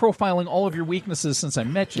situation, I've been profiling all of your weeknesses since I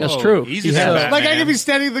met you. That's true. Easy like I could be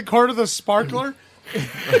standing in the corner of the sparkler.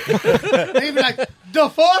 They'd be like, the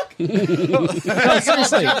fuck?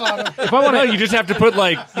 Seriously. If I want to, you just have to put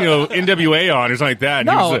NWA on or something like that.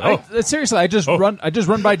 And seriously, I just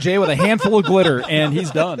run by Jay with a handful of glitter, and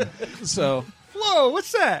he's done. So, whoa,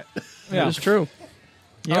 what's that? Yeah, it's true.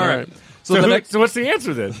 Yeah. All right. So what's the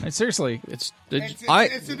answer then? Seriously, it's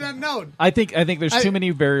an unknown. I think there's too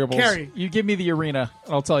many variables. Carrie. You give me the arena,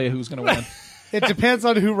 and I'll tell you who's going to win. It depends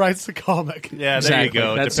on who writes the comic. Yeah, there you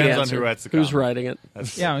go. It depends on who writes the comic. Who's writing it?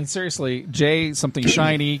 Yeah, I mean, seriously, Jay, something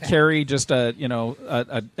shiny. Carrie, just a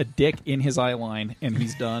dick in his eye line, and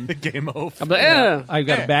he's done. Game over. Yeah. I've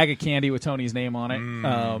got a bag of candy with Tony's name on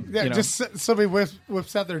it. Just somebody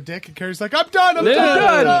whips out their dick, and Carrie's like, I'm done.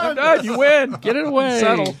 I'm done. You win. Get it away.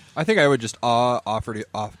 Settle. I think I would just offer to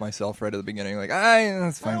off myself right at the beginning. Like,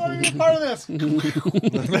 that's fine. I want to be part of this.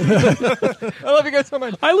 I love you guys so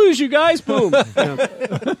much. I lose you guys. Boom.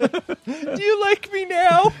 Do you like me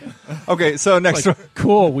now? Okay, so next one.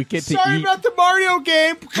 Cool, we get to Sorry eat. about the Mario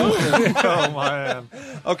game. Oh, man.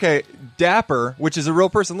 Okay, Dapper, which is a real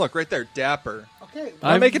person. Look, right there, Dapper. Okay.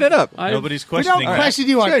 I'm making it up. Nobody's We questioning don't that. question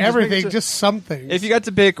you on Sure, just everything, make just some things. If you got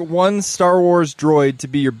to pick one Star Wars droid to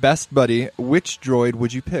be your best buddy, which droid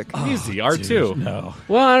would you pick? Easy, R2. No.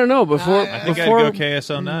 Well, I don't know. Before I think before I'd go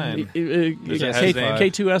KSO9.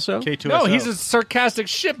 K2SO. K2SO. No, he's a sarcastic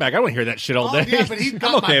shitbag. I don't hear that shit all Oh, day. yeah, but he's got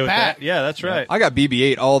I'm okay my with back. that. Yeah, that's right. I got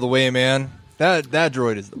BB-8 all the way, man. That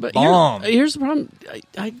droid is the But bomb. here's the problem.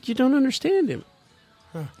 You don't understand him.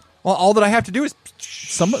 Well, all that I have to do is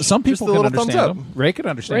Some people Just a can little understand thumbs up. him. Ray can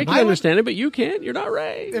understand Ray him. can understand it, but you can't. You're not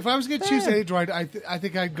Ray. If I was going to choose any droid, I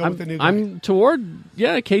think I'd go with the new guy. I'm toward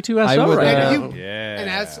K2SO I would, right and, now. and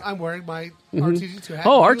as I'm wearing my R2-D2 hat,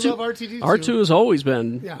 Oh, you love R2. R2-D2. R2 has always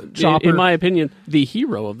been, Chopper. in my opinion, the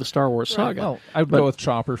hero of the Star Wars saga. Well, I would go with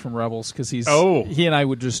Chopper from Rebels because he and I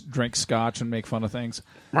would just drink scotch and make fun of things.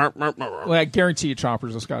 Well, I guarantee you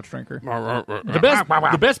Chopper's a scotch drinker.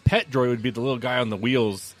 The best pet droid would be the little guy on the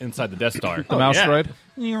wheels inside the Death Star. The mouse droid?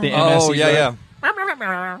 The Oh, MSE yeah, droid.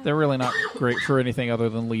 yeah. They're really not great for anything other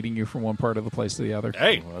than leading you from one part of the place to the other.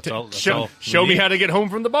 Hey, Well, that's all show we me need. how to get home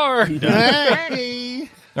from the bar. Hey.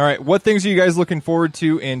 All right, what things are you guys looking forward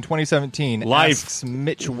to in 2017? Life. Asks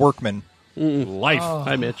Mitch Workman. Life.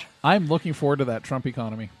 Hi, Mitch. I'm looking forward to that Trump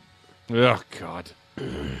economy. Oh, God.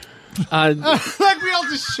 Like we all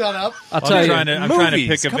just shut up. I'll tell you, I'm trying to Movies.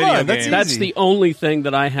 pick a Come video on, that's game. that's easy. the only thing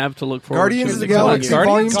that I have to look forward Guardians to. of the this Galaxy coming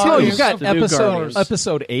year. Volume Oh, 2. you've got The new Guardians.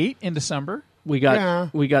 episode 8 in December. We got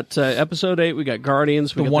episode 8. We got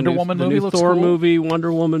Guardians. We The got Wonder new, Woman the movie new looks Thor cool. movie,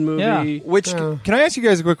 Wonder Woman movie. Yeah. Which can I ask you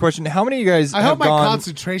guys a quick question? How many of you guys I have hope my gone?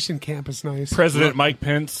 concentration camp is nice. President Mike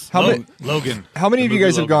Pence. How many? Logan. How many The of you movie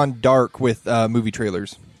guys have Logan. gone dark with movie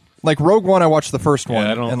trailers? Like Rogue One, I watched the first one,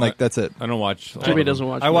 I don't- and that's it. I don't watch. Jimmy doesn't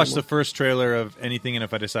watch. I watched the Wonder first trailer of anything, and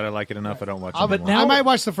if I decide I like it enough, I don't watch it but anymore. now- I might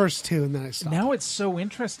watch the first two and then I stop. Now it's so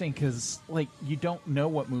interesting because you don't know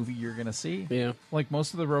what movie you're going to see. Yeah. Like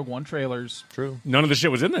most of the Rogue One trailers. True. None of the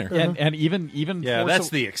shit was in there. And even Yeah, Force that's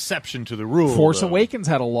the exception to the rule. Force though. Awakens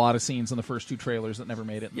had a lot of scenes in the first two trailers that never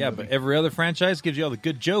made it. In the Yeah, movie. but every other franchise gives you all the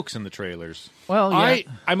good jokes in the trailers. well, yeah.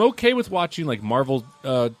 I'm okay with watching like Marvel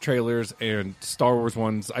trailers and Star Wars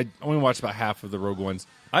ones. I only watched about half of the Rogue ones.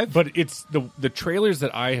 But it's the trailers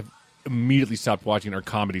that I have immediately stopped watching are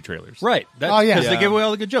comedy trailers. Right. That's, Oh, yeah. because they give away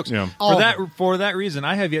all the good jokes. Yeah. For that reason,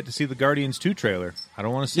 I have yet to see the Guardians 2 trailer. I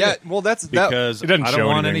don't want to see Yeah, it. well, that's because It doesn't I don't show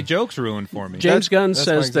want anything. any jokes ruined for me. James Gunn that's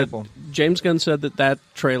my says that example. James Gunn said that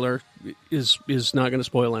trailer is not going to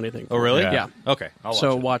spoil anything. Oh, really? Yeah. Okay. I'll watch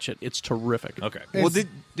So it. watch it. It's terrific. Okay. Well, It's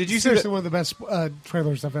did you see seriously that? one of the best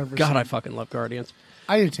trailers I've ever God, seen. I fucking love Guardians.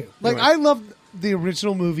 I do too. Like Anyway. I love the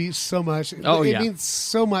original movie so much. Oh, it yeah. means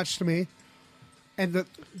so much to me. And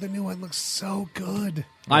the new one looks so good.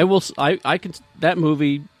 I will. I can that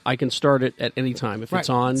movie. I can start it at any time if it's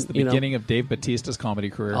Right. on. It's the beginning of Dave Bautista's comedy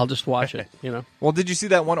career. I'll just watch it. Well, did you see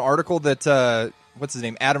that one article that what's his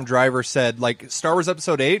name, Adam Driver said? Like Star Wars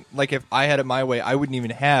Episode 8. Like if I had it my way, I wouldn't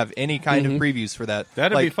even have any kind of previews for that.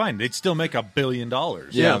 That'd like, be fine. They'd still make $1 billion.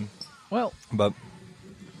 Yeah. well, But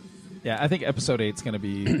yeah, I think Episode 8 is going to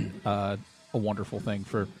be a wonderful thing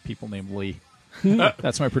for people named Lee.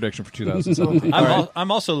 That's my prediction for 2017. I'm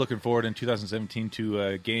also looking forward in 2017 to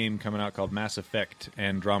a game coming out called Mass Effect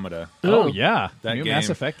Andromeda. Oh, yeah. That New game. Mass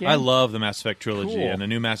Effect game? I love the Mass Effect trilogy, Cool. and the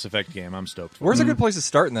new Mass Effect game I'm stoked for. where's a good place to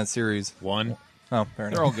start in that series? 1. Oh, fair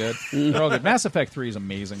enough. They're all good. They're all good. Mass Effect 3 is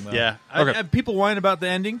amazing, though. Yeah. Okay. People whine about the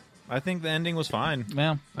ending. I think the ending was fine.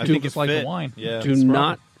 Yeah. I think it's it like fit. the wine. Yeah. Do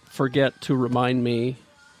not forget to remind me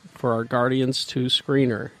for our Guardians 2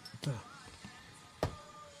 screener.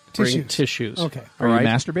 Bring tissues. Okay. Are All right? you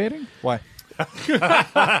masturbating? Why?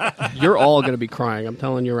 You're all going to be crying. I'm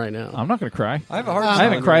telling you right now. I'm not going to cry. I have a hard time. I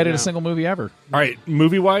haven't cried at a single movie ever. All right,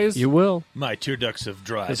 movie-wise? You will. My tear ducts have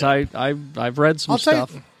dried. Because I've read some I'll tell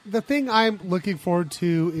stuff. you, the thing I'm looking forward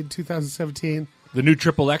to in 2017. The new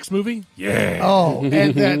Triple X movie? Yeah. Oh,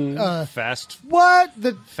 and that Fast what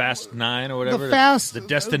the Fast 9 or whatever. Fast- the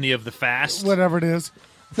Destiny of the Fast. whatever it is.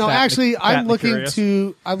 No, Fat- actually, Fat I'm and looking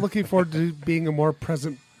Curious. I'm looking forward to being a more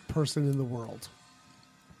present person in the world.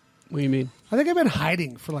 What do you mean? I think I've been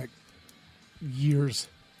hiding for like years.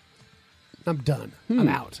 I'm done. I'm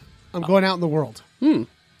out. I'm going out in the world.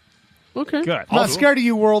 Okay. Good. I'm not scared of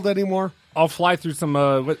you, world, anymore. I'll fly through some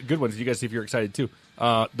good ones. You guys see if you're excited, too.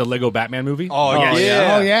 The Lego Batman movie. Oh,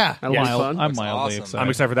 yeah. Oh, yeah. That'll be fun. I'm mildly awesome. excited. I'm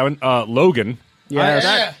excited for that one. Logan.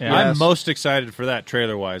 Yes. I'm most excited for that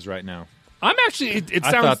trailer-wise right now. I'm actually... It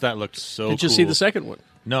I sounds... thought that looked so Did you cool. see the second one?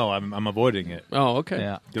 No, I'm avoiding it. Oh, okay.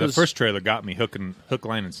 Yeah. The first trailer got me hook,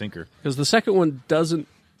 line, and sinker. Because the second one doesn't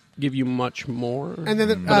give you much more. And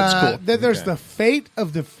then, but it's cool. then there's Okay. the Fate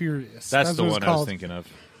of the Furious. That's the what it's one I was called. thinking of.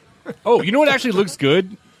 Oh, you know what actually looks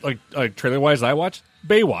good? Like trailer-wise I watched?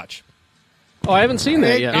 Baywatch. Oh, I haven't seen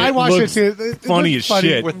that yet. I watched it looks too. It funny looks as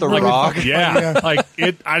shit. With The Really Rock. fucking Yeah. funny,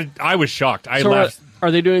 Like, I was shocked. I So laughed.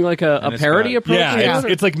 are they doing like a And it's parody got- approach? Yeah, to it's,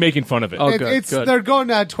 it? it's like making fun of it. Oh, good, good. They're going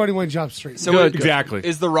to 21 Jump Street. So Good. Exactly.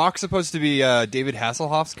 Is The Rock supposed to be David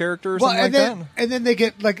Hasselhoff's character or well, something and like then that? and then they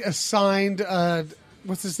get like assigned.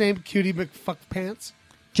 What's his name? Cutie McFuck Pants.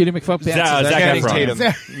 Cutie McFuck Pants. Zac Channing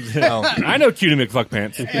Efron. Tatum. Oh. I know Cutie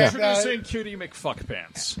McFuckpants. Introducing Cutie McFuck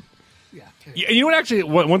Pants. Yeah, and you know what? Actually,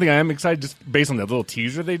 one thing I am excited just based on that little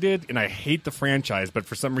teaser they did, and I hate the franchise, but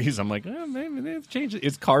for some reason I'm like, maybe they've changed it.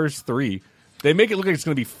 It's Cars 3. They make it look like it's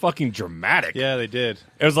going to be fucking dramatic. Yeah, they did.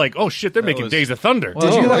 It was like, oh shit, they're making was- Days of Thunder.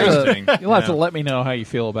 Well, you you'll have, interesting. to, you'll have to Yeah. let me know how you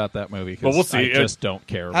feel about that movie. 'Cause Well, we'll see. I just don't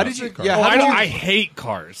care. How about did you? Cars. Yeah, Oh, how I, did don't, you? I hate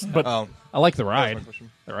Cars, but Oh, I like the ride. my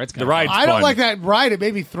question. The ride's the kind ride's I don't fun. like that ride. It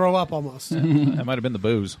made me throw up almost. That might have been the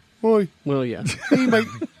booze. Boy, Well, yeah.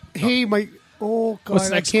 he might. Oh God, What's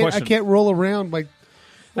the I next can't. question? I can't roll around like.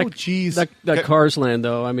 Oh jeez. That Cars Land,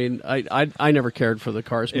 though. I mean, I never cared for the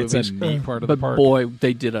Cars It's movies. a neat part of but the park. boy,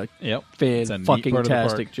 they did a Yep. It's a neat fucking part of the park.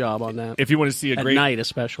 tastic job on that. If you want to see a At great night,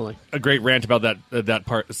 especially. a great rant about that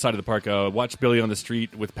part side of the park, watch Billy on the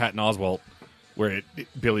Street with Patton Oswalt, where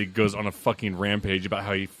Billy goes on a fucking rampage about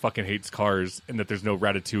how he fucking hates cars and that there's no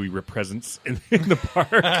Ratatouille presence in the park.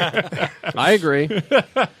 I agree.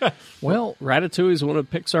 Well, Ratatouille is one of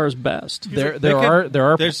Pixar's best.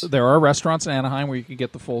 there are restaurants in Anaheim where you can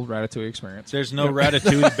get the full Ratatouille experience. There's no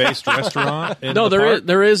Ratatouille-based restaurant in No, the there park? is.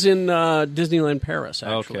 There is in Disneyland Paris.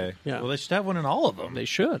 Actually, Okay. Yeah, Well, they should have one in all of them. they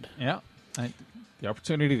should. Yeah. The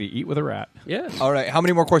opportunity to eat with a rat. Yes. All right. How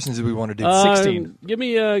many more questions do we want to do? 16. Give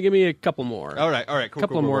me a couple more. All right. Cool. A couple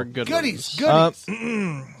cool, more cool. good Goodies. ones.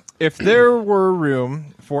 Goodies. If there were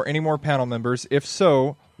room for any more panel members, if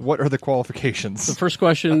so, what are the qualifications? The first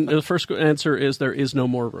question, the first answer is there is no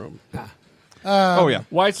more room. Oh yeah.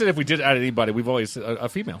 Well, I said if we did add anybody, we've always a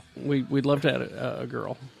female. We'd love to add a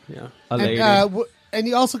girl. Yeah. A lady. And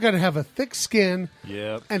you also got to have a thick skin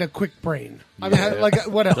Yep. and a quick brain. I mean, like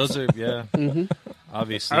what else? Those are, yeah.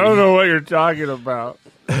 Obviously. I don't know what you're talking about.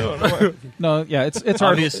 No, yeah, it's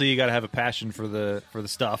hard. Obviously, you got to have a passion for the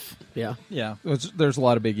stuff. Yeah. Yeah, there's a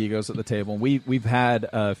lot of big egos at the table. We've had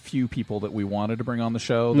a few people that we wanted to bring on the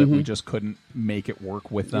show that we just couldn't make it work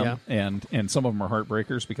with them, and some of them are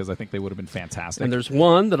heartbreakers because I think they would have been fantastic. And there's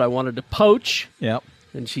one that I wanted to poach. Yep.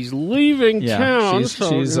 And she's leaving Yeah, town.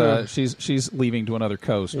 she's leaving to another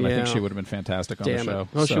coast, and I think Yeah. she would have been fantastic on Damn the it. show.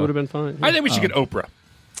 Oh, she would have been fine. I think we should get Oprah.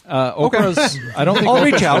 Oprah's. I don't think I'll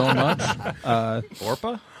Oprah's reach out. doing much.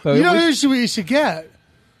 Orpa? But You know we- who you should get?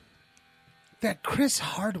 That Chris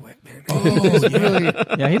Hardwick, man. He's really,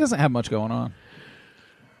 yeah, he doesn't have much going on.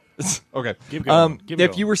 Okay. Keep going. Keep If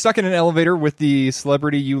going. you were stuck in an elevator with the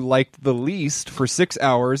celebrity you liked the least for 6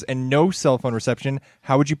 hours and no cell phone reception,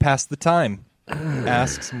 how would you pass the time?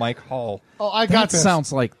 Asks Mike Hall. oh, I got That this.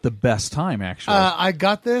 sounds like the best time, actually. I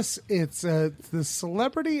got this. It's the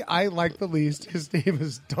celebrity I like the least. His name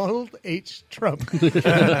is Donald H. Trump.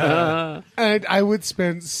 And I would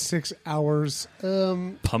spend 6 hours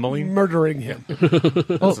Pummeling? murdering him.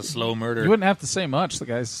 That's a slow murder. you wouldn't have to say much. The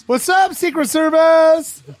guy's. What's up, Secret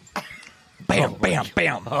Service? Bam, bam,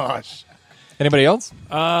 bam. Anybody else?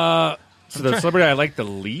 So the celebrity I like the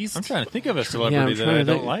least? I'm trying to think of a celebrity that I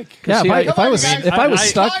don't like. Yeah, if I was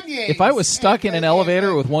Kanye's stuck in an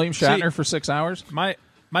elevator with William Shatner for 6 hours. My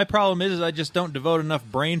problem is I just don't devote enough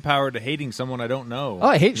brain power to hating someone I don't know. Oh,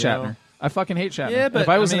 I hate Shatner. I fucking hate Shatner. Yeah, but if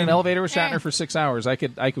I was in an elevator with Shatner for 6 hours, we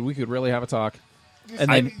could really have a talk. And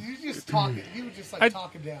then you just talk it. You would just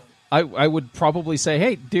talk him down. I would probably say,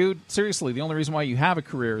 hey, dude, seriously, the only reason why you have a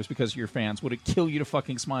career is because of your fans. Would it kill you to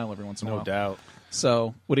fucking smile every once in a while? No doubt.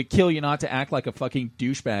 So, would it kill you not to act like a fucking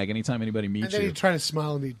douchebag anytime anybody meets And then you? he'd try to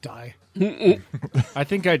smile and he'd die. I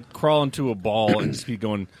think I'd crawl into a ball and just be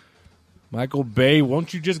going, Michael Bay,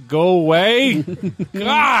 won't you just go away?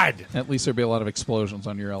 God! At least there'd be a lot of explosions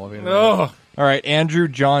on your elevator. Oh. All right, Andrew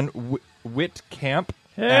John Whitcamp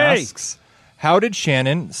asks, How did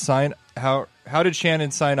Shannon sign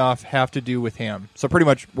off have to do with Ham? So pretty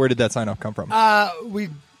much, where did that sign off come from?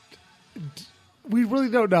 We really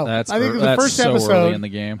don't know. I think it was the first so episode early in the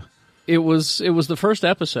game. It was the first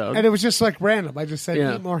episode, and it was just like random. I just said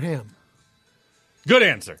Yeah. eat more ham. Good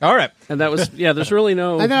answer. All right. and that was there's really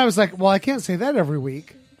no. And then I was like, well, I can't say that every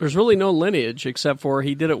week. There's really no lineage except for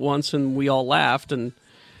he did it once and we all laughed and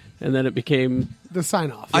then it became The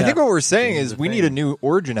sign off. I think what we're saying is we need a new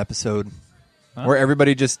origin episode where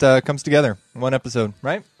everybody just comes together in one episode,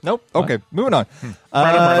 right? Nope. Okay, moving on.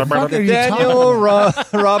 Daniel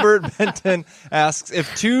Robert Benton asks,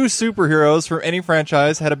 if two superheroes from any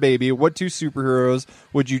franchise had a baby, what two superheroes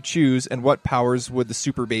would you choose and what powers would the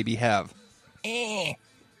super baby have?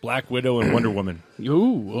 Black Widow and Wonder Woman.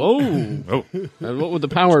 and what would the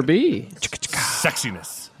power be?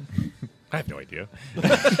 Sexiness. I have no idea.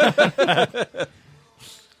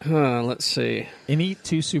 Let's see. Any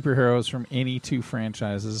two superheroes from any two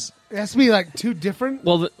franchises. It has to be like two different.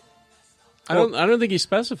 Well, I don't think he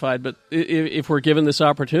specified, but if we're given this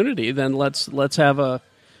opportunity, then let's have a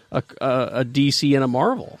DC and a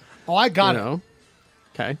Marvel. Oh, I got it.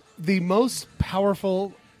 Okay. The most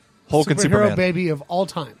powerful Hulk and superhero Superman. baby of all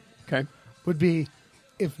time. Okay. Would be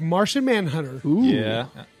if Martian Manhunter Yeah.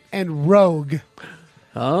 and Rogue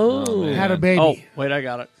Oh, had a baby. Oh, wait, I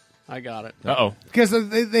got it. Uh-oh. Because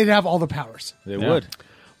they'd have all the powers. They would.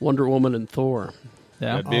 Wonder Woman and Thor.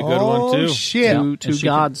 Yeah. That'd be a good one, too. Shit. Two she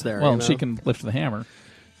gods can, there. Well, you know? she can lift the hammer.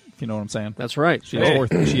 If you know what I'm saying. That's right. She is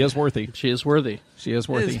worthy. She is worthy. She is worthy. She is Is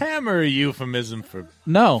worthy. hammer a euphemism for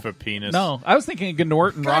penis? No, I was thinking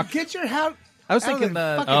Gnort and God, Rock. get your hat I was out thinking of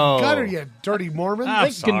the the fucking gutter, you dirty Mormon. I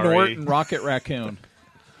think Gnort and Rocket Raccoon.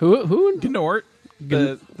 Who? Gnort,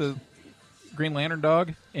 the Green Lantern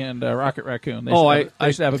dog, and Rocket Raccoon.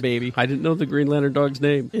 They should have a baby. I didn't know the Green Lantern dog's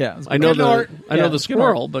name. Yeah, I know Gnort. I know the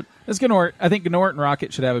squirrel, but it's Gnort. I think Gnort and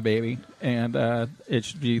Rocket should have a baby, and it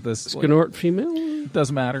should be this. is Gnort female?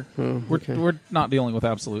 Doesn't matter. Oh, okay. We're not dealing with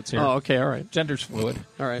absolutes here. Oh, okay, all right. Gender's fluid.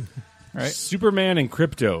 All right. All right. Superman and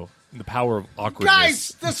Crypto. The power of awkwardness.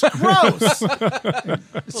 Guys, this is gross.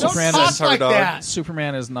 Superman Don't is talk like that.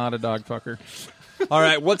 Superman is not a dog fucker. All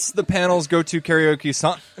right, what's the panel's go-to karaoke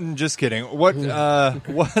song? Just kidding.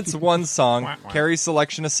 What's one song, Carrie's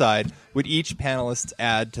selection aside, would each panelist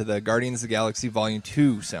add to the Guardians of the Galaxy Volume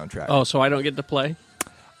 2 soundtrack? Oh, so I don't get to play?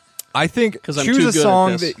 I think 'Cause I'm choose too a good at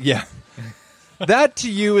song this. that that to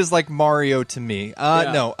you is like Mario to me.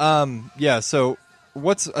 So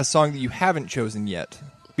what's a song that you haven't chosen yet?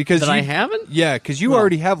 Because I haven't? Yeah, because you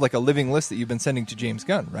already have like a living list that you've been sending to James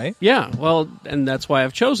Gunn, right? Yeah, well, and that's why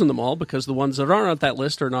I've chosen them all, because the ones that aren't on that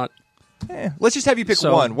list are not... Let's just have you pick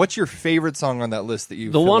So- one. What's your favorite song on that list that you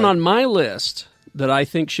The feel one like- on my list that I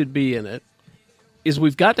think should be in it is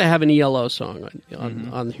we've got to have an ELO song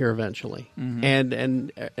on here eventually.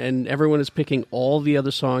 And everyone is picking all the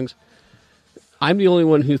other songs. I'm the only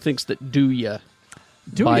one who thinks that Do Ya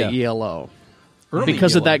by ELO. Early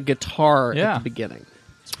because of ELO. that guitar Yeah. at the beginning.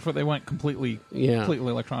 It's before they went completely Yeah.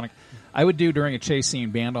 electronic. I would do during a chase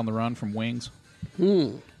scene Band on the Run from Wings.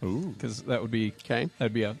 Ooh. Because that would be Okay.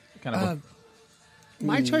 That'd be a kind of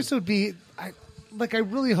My choice would be, I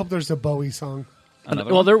really hope there's a Bowie song. another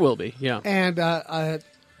Well, one. there will be, yeah. And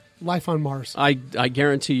Life on Mars. I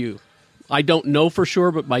guarantee you. I don't know for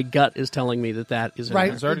sure, but my gut is telling me that is in Right.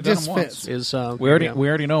 there. He's already It done just them once. fits. Is We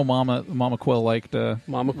already know Mama Quill liked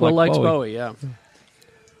Mama Quill likes Bowie, yeah.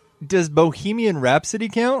 Does Bohemian Rhapsody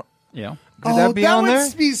count? Yeah. Could that be on would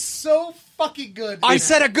there? be so fucking good. I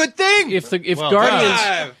said a good thing. If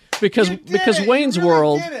Guardians because You did it. Wayne's You really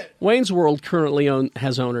World did it. Wayne's World currently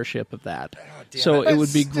has ownership of that. So it. it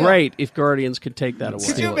would be But still. great if Guardians could take that away.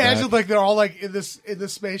 Could you imagine, like they're all like in this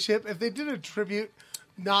spaceship? If they did a tribute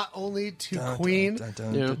not only to Queen,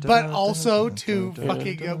 but also to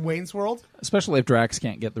fucking Wayne's World. Especially if Drax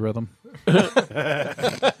can't get the rhythm.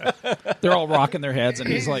 They're all rocking their heads, and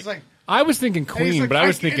he's like, I was thinking Queen, but I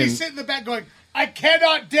was thinking... And he's sitting in the back going, I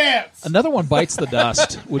cannot dance! Another one, Bites the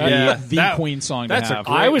Dust, would be the Queen song to have.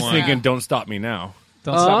 I was thinking Don't Stop Me Now.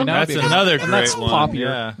 Don't Stop Me Now. That's another great one. Popular.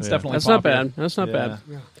 Yeah. It's definitely That's popular. not bad. That's not bad.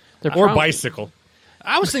 Yeah. Or Bicycle.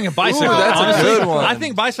 I was thinking Bicycle. Ooh, that's a good one. I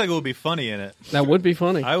think Bicycle would be funny in it. That would be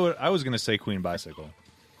funny. I was going to say Queen Bicycle.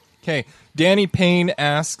 Okay, Danny Payne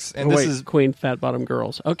asks, and this is Queen Fat Bottom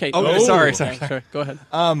Girls. Okay. Sorry. Go ahead.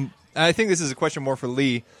 I think this is a question more for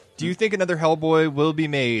Lee. Do you think another Hellboy will be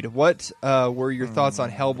made? What were your thoughts on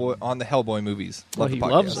the Hellboy movies? Well, he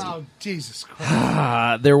loves them. Oh, Jesus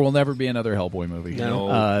Christ. There will never be another Hellboy movie.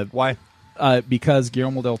 No. Why? Because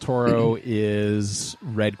Guillermo del Toro is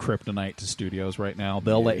red kryptonite to studios right now.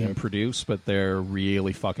 They'll let him produce, but they're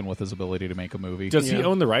really fucking with his ability to make a movie. Does he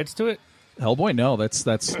own the rights to it? Hellboy? No, that's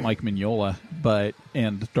Mike Mignola,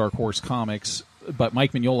 and Dark Horse Comics. But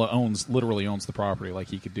Mike Mignola literally owns the property. Like,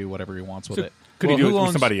 he could do whatever he wants with it. Could he do it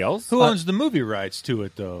with somebody else? Who owns the movie rights to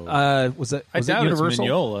it, though? Was it I doubt Universal?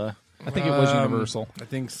 it's Mignola. I think it was Universal. I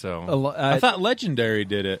think so. I thought Legendary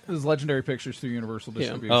did it. It was Legendary Pictures through Universal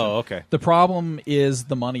Distribution. Oh, okay. The problem is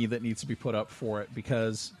the money that needs to be put up for it,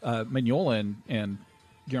 because Mignola and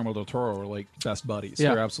Guillermo del Toro are like best buddies.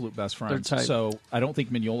 Yeah. They're absolute best friends. They're tight. So I don't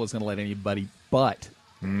think Mignola is going to let anybody but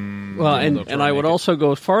Well, and I would also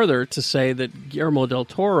go farther to say that Guillermo del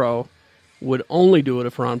Toro would only do it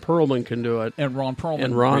if Ron Perlman can do it. And Ron Perlman,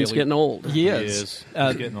 and Ron's really, getting old. He is. He's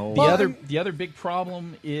getting old. The other big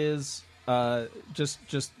problem is just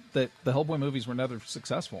that the Hellboy movies were never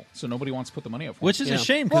successful, so nobody wants to put the money up for Which them. is a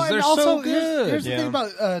shame, because they're also, so good. Here's the thing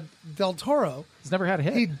about Del Toro. He's never had a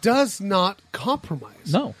hit. He does not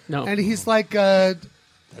compromise. No. And he's like... the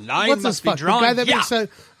line what's must his be fuck? drawn. The guy that makes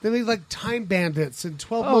they make like Time Bandits and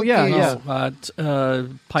 12 Oh, yeah, Monkeys. yeah.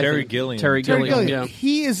 Terry Gilliam. Terry Gilliam, yeah.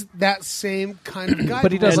 He is that same kind of guy.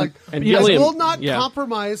 But he doesn't- and he Gilliam- will not yeah.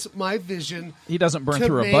 compromise my vision. He doesn't burn to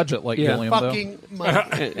through a make budget like Gilliam, fucking though.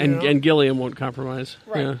 money, and Gilliam won't compromise.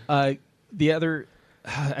 Right. Yeah. The other,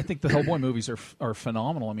 I think the Hellboy movies are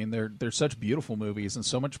phenomenal. I mean, they're such beautiful movies, and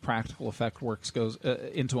so much practical effect works goes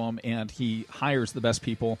into them. And he hires the best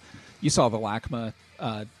people. You saw the LACMA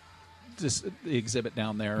just the exhibit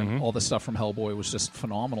down there, and all the stuff from Hellboy was just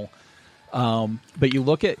phenomenal. But you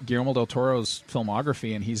look at Guillermo del Toro's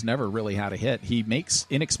filmography, and he's never really had a hit. He makes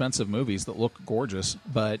inexpensive movies that look gorgeous,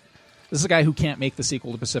 but this is a guy who can't make the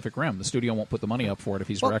sequel to Pacific Rim. The studio won't put the money up for it if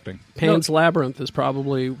he's directing. Pan's Labyrinth is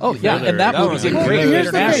probably... Oh, yeah, and that movie did great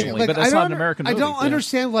internationally, but that's not an American movie. I don't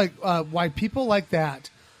understand why people like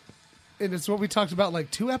that, and it's what we talked about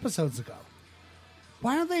like 2 episodes ago.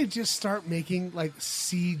 Why don't they just start making like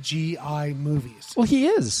CGI movies? Well, he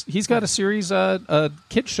is. He's got a series, a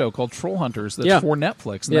kids show called Troll Hunters that's for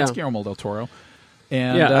Netflix, and that's Guillermo del Toro.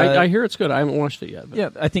 And I hear it's good. I haven't watched it yet. But. Yeah,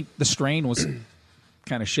 I think The Strain was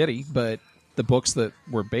kind of shitty, but the books that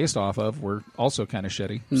were based off of were also kind of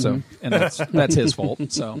shitty. So, and that's his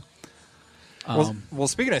fault. So. Well,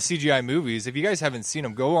 speaking of CGI movies, if you guys haven't seen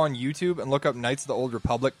them, go on YouTube and look up Knights of the Old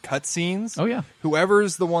Republic cutscenes. Oh yeah, whoever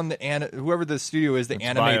the studio is that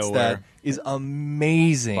animates BioWare. that is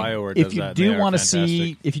amazing. BioWare if does you that. do want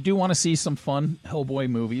to see some fun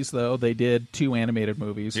Hellboy movies, though, they did 2 animated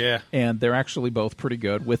movies. Yeah, and they're actually both pretty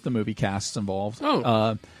good with the movie casts involved.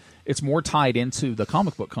 Oh. It's more tied into the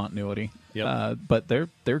comic book continuity. Yep. But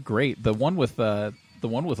they're great. The one with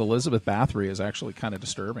Elizabeth Bathory is actually kind of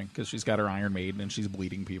disturbing because she's got her Iron Maiden and she's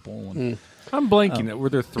bleeding people. And, I'm blanking. Were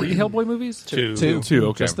there 3 Hellboy movies? Two.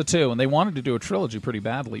 Okay. Just the 2. And they wanted to do a trilogy pretty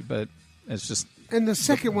badly, but it's just... And the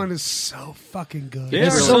second one is so fucking good. They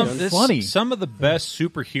are so funny. Some of the best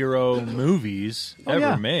superhero movies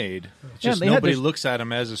ever made. It's just nobody looks at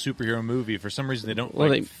them as a superhero movie. For some reason, they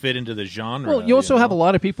don't fit into the genre. Well, you also have a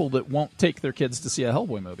lot of people that won't take their kids to see a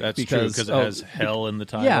Hellboy movie. That's true, because it has hell in the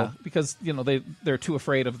title. Yeah, because they're too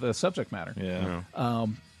afraid of the subject matter. Yeah.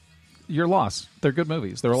 You're lost. They're good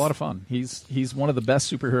movies. They're a lot of fun. He's one of the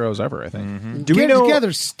best superheroes ever, I think. Mm-hmm. Do we Get know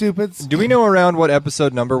together, stupids. Do we know around what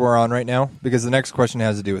episode number we're on right now? Because the next question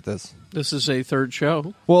has to do with this. This is a 3rd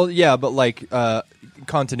show. Well, yeah, but like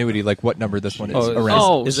continuity, like what number this one is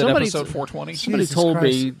around. Is it episode 420? Somebody Jesus told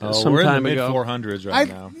Christ. me We're some in the time mid ago. 400s right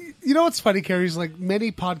now. You know what's funny, Carrie? Is like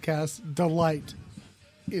many podcasts delight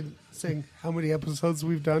in saying how many episodes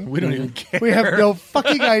we've done. We don't even care. We have no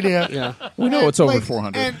fucking idea. Yeah. We know it's over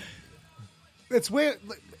 400. And it's weird.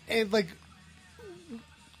 And like,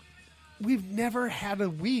 we've never had a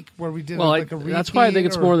week where we did Well, like a repeat. that's why I think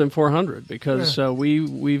it's more than 400 because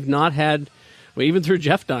we've not had. Well, even through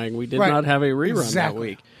Jeff dying, we did Right. not have a rerun that Exactly.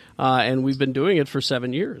 week. And we've been doing it for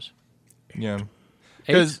 7 years. Yeah.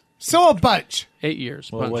 8, So a bunch. 8 years.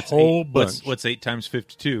 Well, bunch. what's 8 times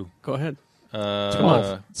 52? Go ahead.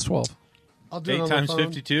 12. It's 12. I'll do it 8 on my times phone.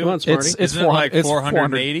 52? Come on, Smarty. It's Isn't it like 400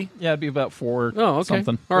 480? Yeah, it'd be about 4 Oh, okay.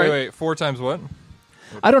 something. All right. Wait, 4 times what?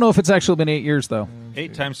 I don't know if it's actually been 8 years, though.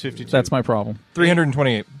 8 times 52. That's my problem.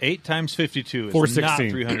 328. 8 times 52 is 416.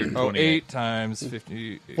 not 328. Oh, 8 times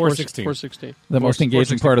 50. 416. 416. The most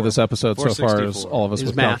engaging part of this episode so far is 464. all of us Is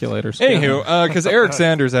with math. calculators. Anywho, because Eric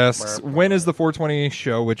Sanders asks, when is the 420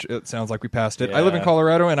 show, which it sounds like we passed it. I live in Yeah.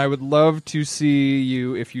 Colorado, and I would love to see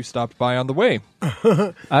you if you stopped by on the way.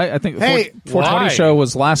 I think the Hey, 420 why? show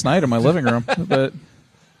was last night in my living room. But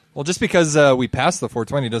Well, just because we passed the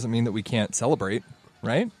 420 doesn't mean that we can't celebrate,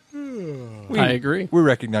 right? I agree. We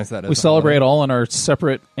recognize that as we a celebrate holiday. all in our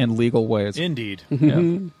separate and legal ways. Indeed. Yeah.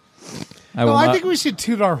 I will No, I not- think we should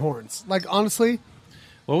toot our horns. Like, honestly,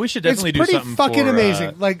 Well, we should it's definitely do pretty something fucking for,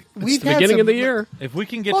 amazing. Like, we've the had beginning some, of the year. if we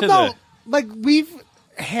can get Well, to no, the... like we've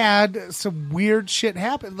had some weird shit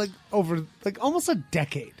happen, like over like almost a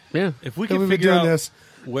decade. Yeah. If we that can we've been figure doing out this,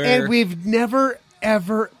 where... and we've never,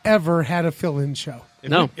 ever had a fill-in show.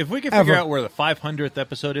 If we can figure Ever. out where the 500th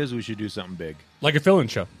episode is, we should do something big. Like a fill-in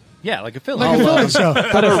show. Yeah, like a fill-in. Like a fill-in show.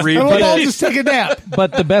 But And we'll all just take a nap.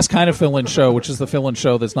 But the best kind of fill-in show, which is the fill-in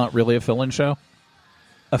show that's not really a fill-in show,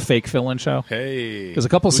 a fake fill-in show. Hey. 'Cause a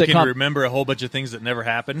couple we sitcom- can remember a whole bunch of things that never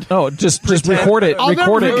happened. No, just record it. I'll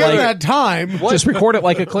record never it forget like that time. just record it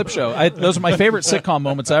like a clip show. Those are my favorite sitcom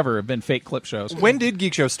moments ever. Have been fake clip shows. When did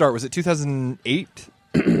Geek Show start? Was it 2008?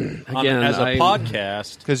 Again, as a I-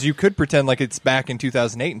 podcast. Because you could pretend like it's back in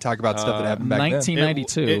 2008 and talk about stuff that happened back then.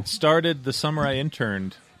 1992. It started the summer I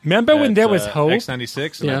interned. Remember when at, there was hope?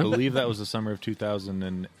 X96, and I Yeah. believe that was the summer of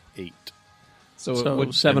 2008. So, So it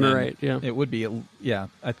would 7 and or then 8, yeah. It would be, yeah.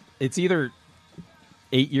 It's either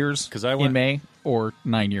 8 years 'Cause I went- in May or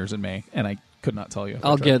 9 years in May, and I could not tell you.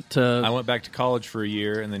 I'll get... I went back to college for a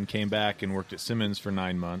year and then came back and worked at Simmons for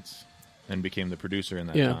 9 months and became the producer in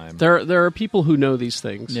that yeah. time. There are people who know these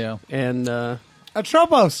things. Yeah. And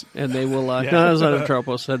Atropos. they will... No, it's not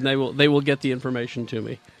Atropos. And they will get the information to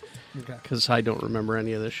me. Because I don't remember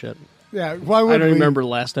any of this shit. Yeah, why would I don't we? remember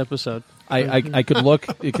last episode. I could look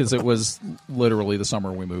because it was literally the summer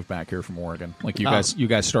we moved back here from Oregon. Like you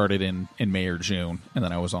guys started in May or June, and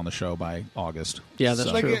then I was on the show by August. Yeah, that's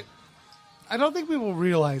So- Like true. I don't think people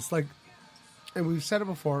realize, like, and we've said it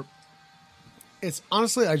before. It's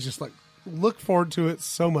honestly, I just like look forward to it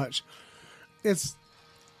so much. It's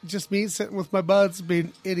just me sitting with my buds,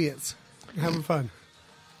 being idiots, having fun.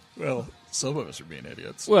 Well, some of us are being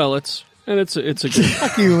idiots. Well, it's a good...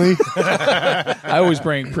 Fuck you, Lee. I always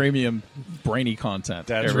bring premium brainy content.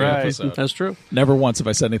 That's every right. episode. That's true. Never once have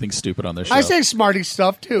I said anything stupid on this show. I say smarty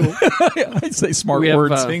stuff too. I say smart We have,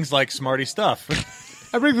 words. Things like smarty stuff.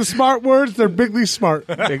 I bring the smart words. They're bigly smart.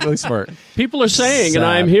 Bigly smart. People are saying, and Sad.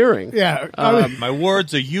 I'm hearing. Yeah. My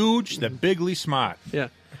words are huge. They're bigly smart. Yeah.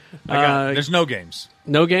 There's no games.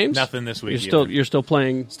 No games? Nothing this week You're either. still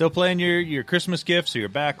playing. Still playing your Christmas gifts or your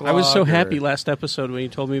backlog. I was so or- happy last episode when you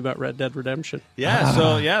told me about Red Dead Redemption. Yeah,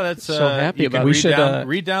 that's So happy you about can it. We should,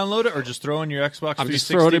 re-download it or just throw in your Xbox 360 I'm just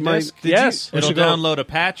throwing it in my... disc. Yes. we It'll should go- download a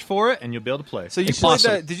patch for it and you'll be able to play. So you It's played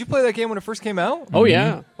awesome. that? Did you play that game when it first came out? Oh,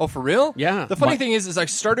 yeah. Oh, for real? Yeah. The funny thing is I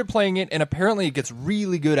started playing it, and apparently it gets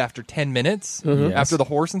really good after 10 minutes, Yes. after the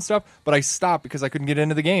horse and stuff. But I stopped because I couldn't get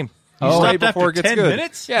into the game. You Right stopped before after it gets 10 good.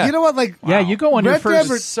 minutes? Yeah. You know what? Like, Yeah, you go on your Red first.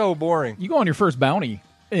 Dead It's so boring. You go on your first bounty,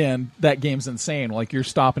 and that game's insane. Like you're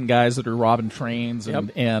stopping guys that are robbing trains,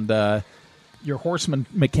 and your horseman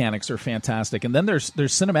mechanics are fantastic. And then there's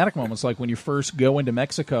cinematic moments, like when you first go into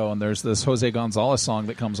Mexico, and there's this Jose Gonzalez song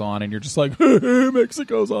that comes on, and you're just like,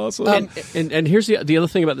 Mexico's awesome. And here's the other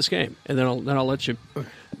thing about this game, and then I'll let you,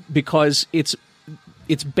 because it's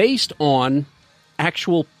based on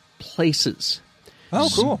actual places. Oh,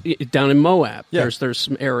 cool. Down in Moab, Yeah. there's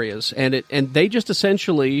some areas, and they just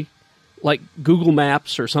essentially, like Google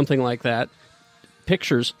Maps or something like that,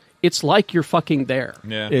 pictures. It's like you're fucking there.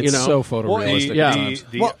 Yeah. It's you know? so photorealistic. Yeah. at times.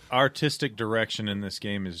 The artistic direction in this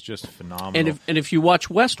game is just phenomenal. And if you watch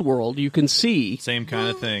Westworld, you can see Same kind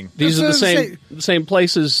of thing. these are the That's same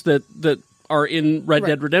places that are in Red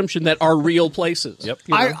Dead Redemption that are real places. Yep.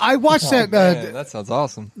 You know? I watched that Man, that sounds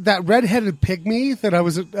awesome. that redheaded pigmy that I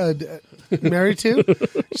was married to.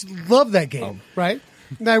 Just loved that game, right?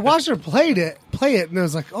 And I watched her play it, and I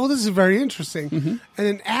was like, "Oh, this is very interesting." And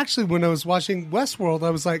then, actually, when I was watching Westworld, I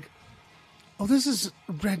was like, oh, this is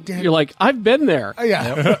Red Dead. You're like, I've been there.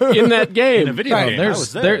 Yeah. In that game. In a video game.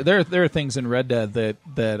 There are things in Red Dead that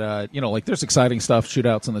like there's exciting stuff,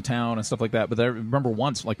 shootouts in the town and stuff like that. But I remember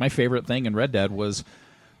once, like my favorite thing in Red Dead was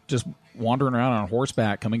just wandering around on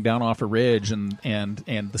horseback, coming down off a ridge, and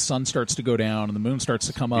the sun starts to go down and the moon starts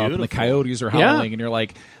to come up, and the coyotes are howling, and you're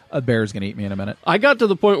like, a bear's going to eat me in a minute. I got to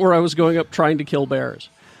the point where I was going up trying to kill bears.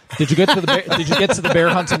 Did you get to the bear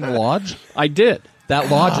hunting lodge? I did. That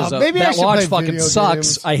lodge is that lodge fucking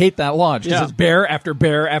sucks. Games. I hate that lodge because it's bear after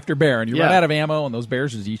bear after bear, and you run out of ammo, and those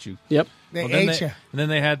bears just eat you. Yep. They ate you. And then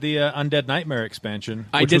they had the Undead Nightmare expansion.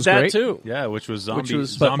 I did that great. too. Yeah, which was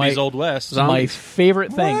Zombies Old West. My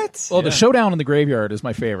favorite thing. Well, the showdown in the graveyard is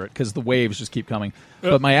my favorite because the waves just keep coming.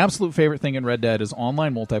 But my absolute favorite thing in Red Dead is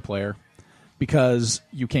online multiplayer because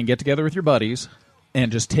you can get together with your buddies and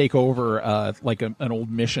just take over like an old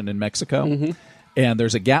mission in Mexico. Mm-hmm. And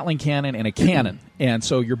there's a Gatling cannon and a cannon, and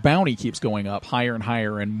so your bounty keeps going up higher and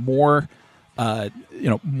higher, and more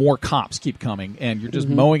cops keep coming, and you're just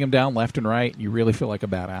mowing them down left and right. And you really feel like a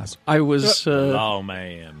badass. I was. Oh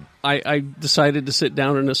man! I decided to sit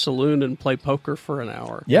down in a saloon and play poker for an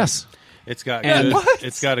hour. Yes. It's got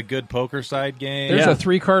a good poker side game. There's a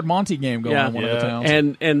 3-card Monty game going on in one of the towns.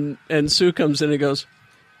 And Sue comes in and goes,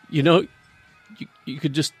 you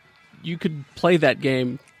could play that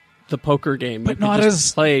game. The poker game, but not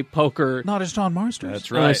as play poker. Not as John Marsters. That's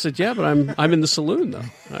right. And I said, "Yeah, but I'm in the saloon though.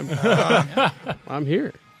 I'm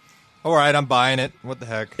here." All right, I'm buying it. What the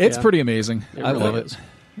heck? It's pretty amazing. I love it.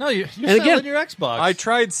 No, you're selling your Xbox. I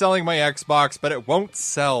tried selling my Xbox, but it won't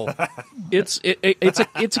sell. It's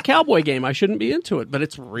a cowboy game. I shouldn't be into it, but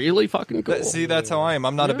it's really fucking cool. See, that's how I am.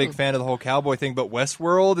 I'm not a big fan of the whole cowboy thing, but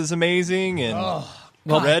Westworld is amazing, and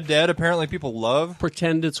Red Dead apparently people love.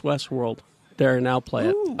 Pretend it's Westworld. There, now play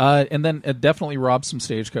it. And then definitely rob some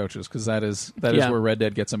stagecoaches because that is where Red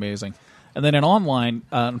Dead gets amazing. And then in online,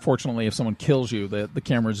 unfortunately, if someone kills you, the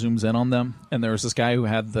camera zooms in on them. And there was this guy who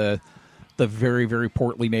had the very, very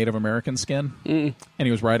portly Native American skin, and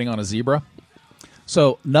he was riding on a zebra.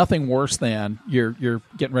 So nothing worse than you're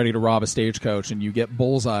getting ready to rob a stagecoach and you get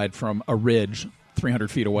bullseyed from a ridge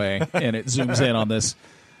 300 feet away, and it zooms in on this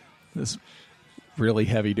really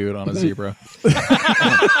heavy dude on a zebra.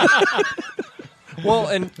 Well,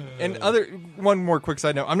 and one more quick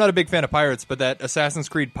side note. I'm not a big fan of pirates, but that Assassin's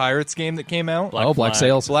Creed Pirates game that came out. Black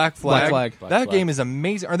Sails. Black Flag. That game is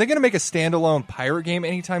amazing. Are they going to make a standalone pirate game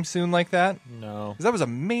anytime soon like that? No. Because that was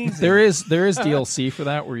amazing. There is DLC for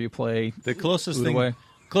that where you play the closest thing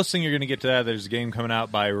you're going to get to that. There's a game coming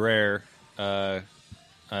out by Rare. I'm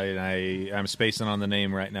spacing on the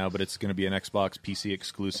name right now, but it's going to be an Xbox PC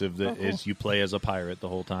exclusive that is you play as a pirate the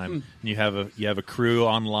whole time. And you have a crew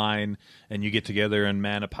online, and you get together and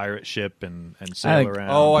man a pirate ship and sail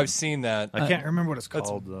around. Oh, I've seen that. I can't remember what it's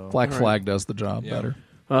called though. Black Flag does the job better.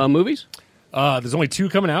 Movies? There's only 2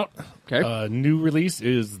 coming out. Okay. New release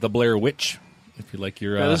is The Blair Witch. If you like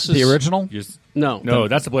your the original? No,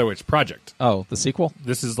 that's the Blair Witch Project. Oh, the sequel?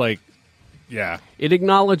 This is like. Yeah. It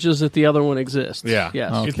acknowledges that the other one exists. Yeah.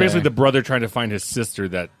 Yes. Okay. It's basically the brother trying to find his sister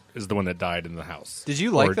that is the one that died in the house. Did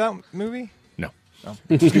you like that movie? No. Oh.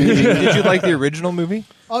 Did you like the original movie?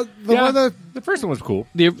 The first one was cool.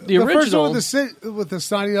 The original first one with the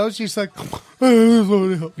snotty nose, she's like,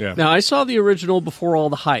 yeah. Now, I saw the original before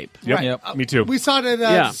all the hype. Yep. Right. Yep. Me too. We saw it at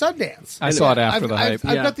Sundance. I saw it after the hype.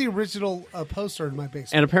 I've got the original poster in my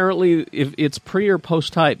basement. And apparently, if it's pre or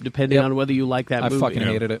post hype, depending on whether you like that movie. I fucking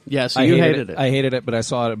hated it. Yes, you hated it. I hated it, but I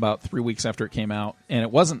saw it about 3 weeks after it came out, and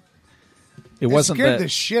it wasn't. It scared the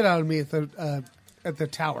shit out of me at the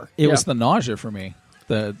tower. It was the nausea for me.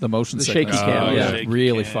 The motion sickness. Shaky cam,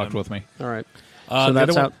 really fucked with me. All right. So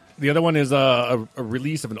that's out. The other one is a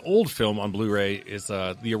release of an old film on Blu-ray. Is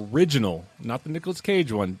the original, not the Nicolas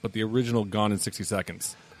Cage one, but the original Gone in 60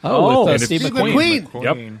 Seconds. With Steve McQueen.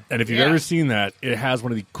 Yep. And if you've ever seen that, it has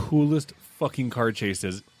one of the coolest fucking car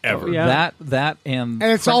chases ever. Yeah. That and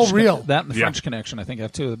it's French all real. That and the French Connection, I think,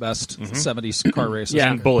 have 2 of the best 70s car races. Yeah.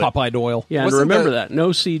 And Bullet. Popeye Doyle. Yeah, and remember that. No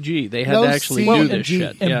CG. They had to actually do this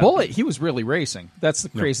shit. And Bullet, he was really racing. That's the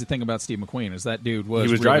crazy thing about Steve McQueen is that dude was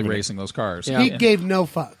really driving racing those cars. Yeah. He gave no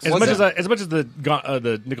fucks. As much as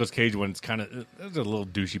the Nicolas Cage one's kind of there's a little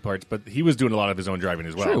douchey parts, but he was doing a lot of his own driving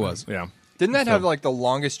as well. Sure he was. Yeah. Didn't that have like the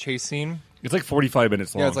longest chase scene? It's like 45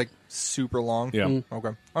 minutes long. Yeah, it's like super long. Yeah. Okay.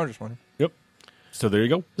 I was just wondering. Yep. So there you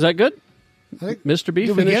go. Is that good? Mr. B,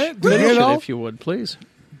 finish it if you would, please.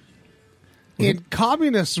 In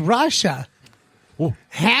communist Russia,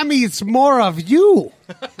 Ham eats more of you.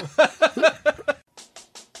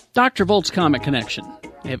 Dr. Volt's Comic Connection.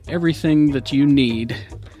 They have everything that you need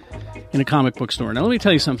in a comic book store. Now, let me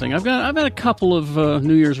tell you something. I've had a couple of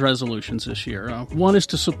New Year's resolutions this year. One is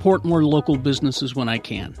to support more local businesses when I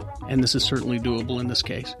can, and this is certainly doable in this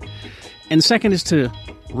case. And second is to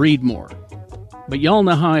read more. But y'all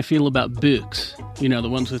know how I feel about books. You know, the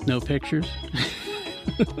ones with no pictures.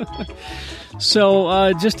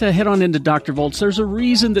 So just to head on into Dr. Volts, there's a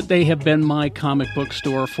reason that they have been my comic book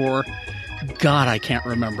store for, God, I can't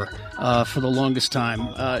remember, for the longest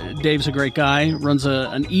time. Dave's a great guy, runs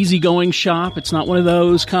an easygoing shop. It's not one of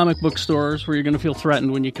those comic book stores where you're going to feel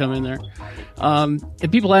threatened when you come in there.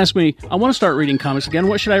 And people ask me, I want to start reading comics again.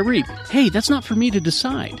 What should I read? Hey, that's not for me to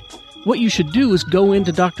decide. What you should do is go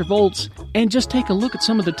into Dr. Volts and just take a look at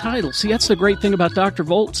some of the titles. See, that's the great thing about Dr.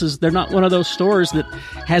 Volts is they're not one of those stores that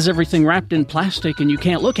has everything wrapped in plastic and you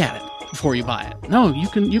can't look at it before you buy it. No, you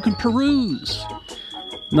can peruse.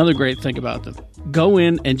 Another great thing about them, go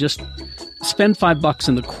in and just spend $5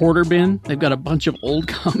 in the quarter bin. They've got a bunch of old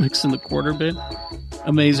comics in the quarter bin.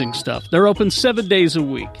 Amazing stuff. They're open 7 days a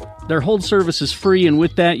week. Their hold service is free, and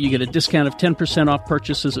with that, you get a discount of 10% off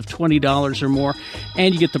purchases of $20 or more,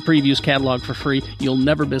 and you get the previews catalog for free. You'll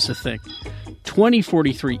never miss a thing.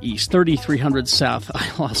 2043 East, 3300 South.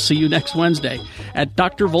 I'll see you next Wednesday at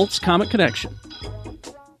Dr. Volt's Comic Connection.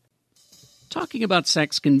 Talking about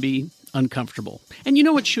sex can be uncomfortable. And you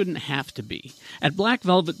know it shouldn't have to be. At Black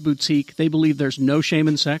Velvet Boutique, they believe there's no shame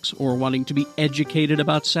in sex or wanting to be educated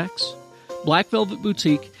about sex. Black Velvet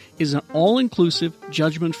Boutique is an all-inclusive,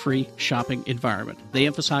 judgment-free shopping environment. They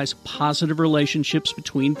emphasize positive relationships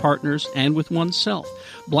between partners and with oneself.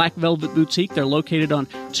 Black Velvet Boutique, they're located on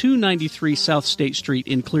 293 South State Street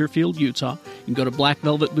in Clearfield, Utah. You can go to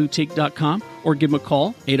blackvelvetboutique.com or give them a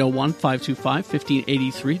call,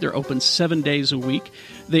 801-525-1583. They're open 7 days a week.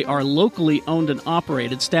 They are locally owned and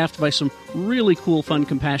operated, staffed by some really cool, fun,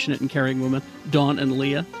 compassionate, and caring women, Dawn and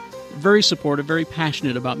Leah. Very supportive, very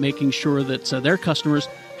passionate about making sure that their customers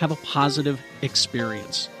have a positive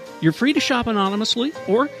experience. You're free to shop anonymously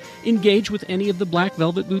or engage with any of the Black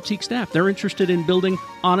Velvet Boutique staff. They're interested in building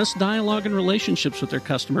honest dialogue and relationships with their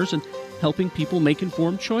customers and helping people make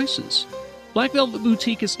informed choices. Black Velvet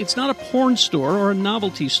Boutique it's not a porn store or a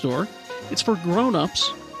novelty store. It's for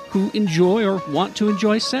grown-ups who enjoy or want to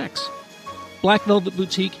enjoy sex. Black Velvet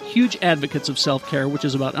Boutique, huge advocates of self-care, which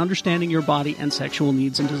is about understanding your body and sexual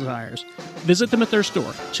needs and desires. Visit them at their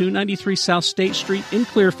store, 293 South State Street in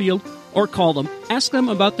Clearfield, or call them. Ask them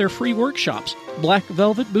about their free workshops. Black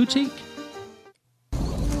Velvet Boutique.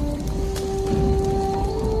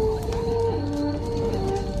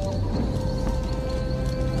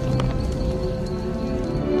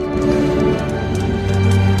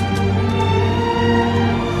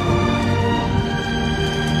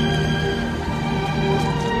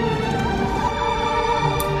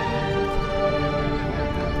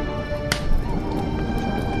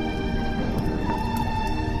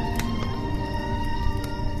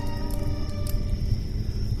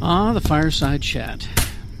 The Fireside Chat.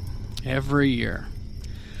 Every year.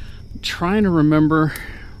 I'm trying to remember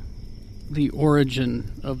the origin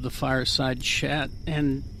of the Fireside Chat,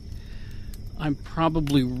 and I'm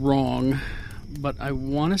probably wrong, but I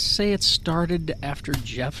want to say it started after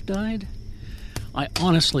Jeff died. I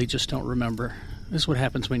honestly just don't remember. This is what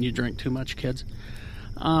happens when you drink too much, kids.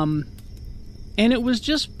 And it was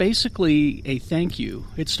just basically a thank you.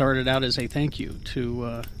 It started out as a thank you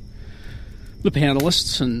to the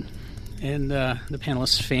panelists and the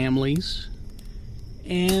panelists' families,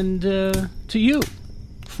 and to you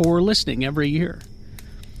for listening every year.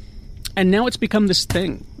 And now it's become this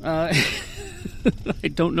thing. I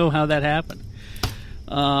don't know how that happened.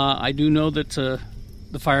 I do know that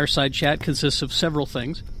the Fireside Chat consists of several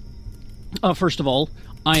things. First of all,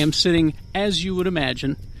 I am sitting, as you would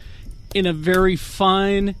imagine, in a very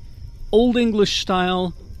fine, Old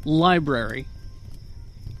English-style library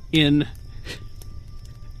in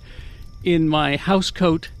my house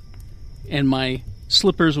coat and my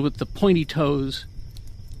slippers with the pointy toes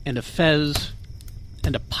and a fez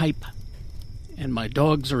and a pipe, and my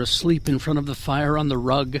dogs are asleep in front of the fire on the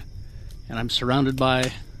rug, and I'm surrounded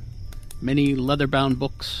by many leather-bound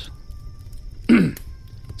books.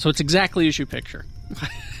 So it's exactly as you picture.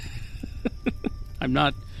 I'm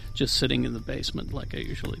not just sitting in the basement like I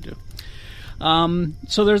usually do.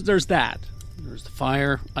 So there's that. There's the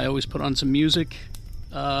fire. I always put on some music.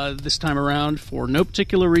 This time around, for no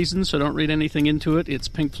particular reason, so don't read anything into it. It's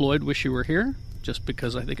Pink Floyd, Wish You Were Here, just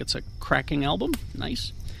because I think it's a cracking album.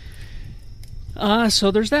 Nice.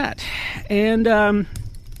 So there's that. And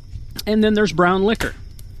then there's brown liquor.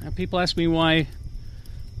 Now, people ask me why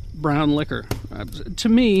brown liquor. To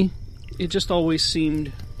me, it just always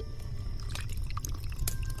seemed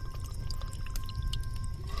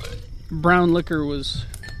brown liquor was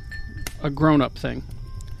a grown-up thing.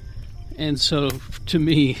 And so, to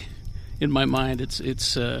me, in my mind,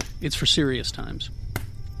 it's for serious times.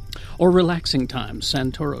 Or relaxing times,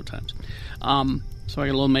 Santoro times. So I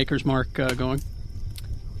got a little Maker's Mark going.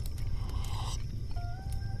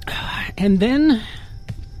 And then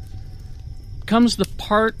comes the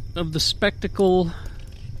part of the spectacle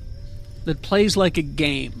that plays like a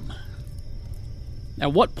game.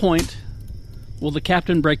 At what point will the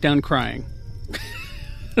captain break down crying?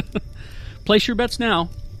 Place your bets now.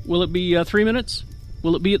 Will it be 3 minutes?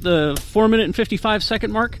 Will it be at the 4-minute and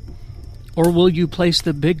 55-second mark? Or will you place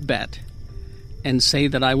the big bet and say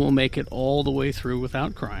that I will make it all the way through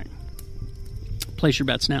without crying? Place your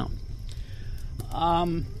bets now.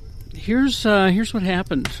 Here's what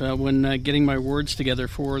happened when getting my words together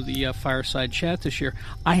for the Fireside Chat this year.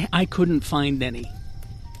 I couldn't find any.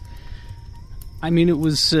 I mean, it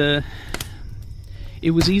was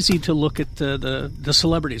easy to look at the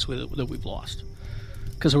celebrities that we've lost,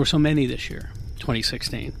 because there were so many this year,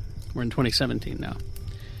 2016. We're in 2017 now.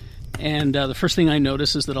 And the first thing I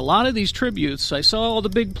noticed is that a lot of these tributes, I saw all the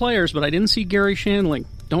big players, but I didn't see Gary Shandling.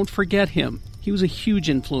 Don't forget him. He was a huge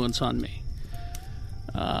influence on me.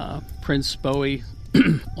 Prince, Bowie,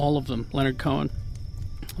 all of them, Leonard Cohen.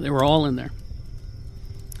 They were all in there.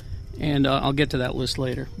 And I'll get to that list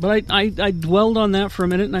later. But I dwelled on that for a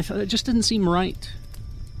minute, and I thought it just didn't seem right.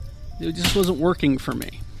 It just wasn't working for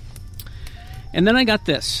me. And then I got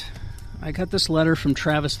this. I got this letter from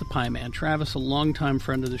Travis the Pie Man. Travis, a longtime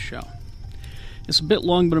friend of the show. It's a bit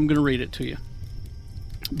long, but I'm going to read it to you,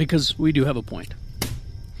 because we do have a point.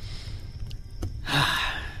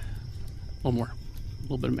 One more.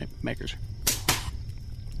 A little bit of Makers.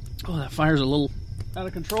 Oh, that fire's a little out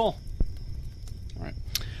of control. All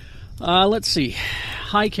right. Let's see.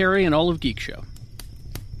 Hi, Carrie and all of Geek Show.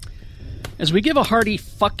 As we give a hearty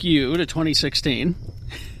fuck you to 2016,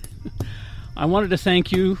 I wanted to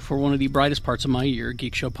thank you for one of the brightest parts of my year,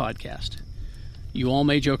 Geek Show Podcast. You all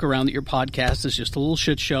may joke around that your podcast is just a little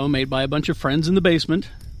shit show made by a bunch of friends in the basement,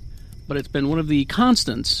 but it's been one of the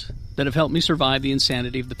constants that have helped me survive the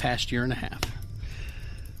insanity of the past year and a half.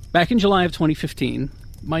 Back in July of 2015,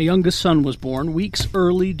 my youngest son was born weeks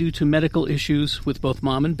early due to medical issues with both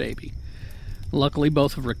mom and baby. Luckily,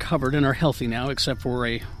 both have recovered and are healthy now, except for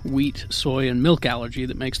a wheat, soy, and milk allergy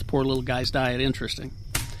that makes the poor little guy's diet interesting.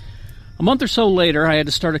 A month or so later, I had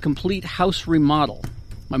to start a complete house remodel.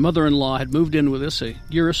 My mother-in-law had moved in with us a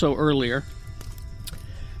year or so earlier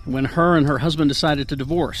when her and her husband decided to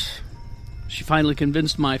divorce. She finally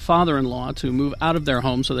convinced my father-in-law to move out of their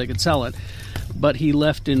home so they could sell it, but he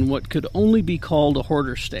left in what could only be called a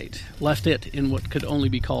hoarder state. Left it in what could only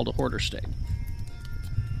be called a hoarder state.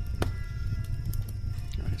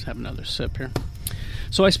 Let's have another sip here.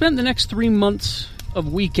 So I spent the next 3 months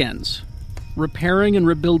of weekends repairing and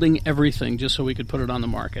rebuilding everything just so we could put it on the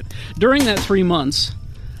market. During that 3 months,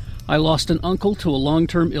 I lost an uncle to a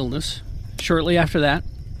long-term illness. Shortly after that,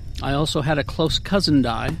 I also had a close cousin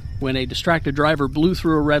die when a distracted driver blew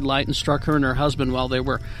through a red light and struck her and her husband while they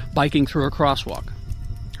were biking through a crosswalk.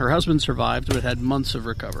 Her husband survived, but had months of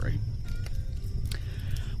recovery.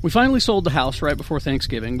 We finally sold the house right before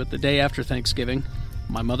Thanksgiving, but the day after Thanksgiving,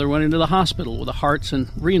 my mother went into the hospital with heart and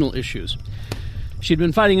renal issues. She'd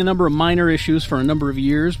been fighting a number of minor issues for a number of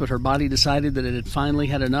years, but her body decided that it had finally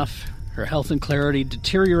had enough. Her health and clarity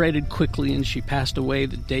deteriorated quickly, and she passed away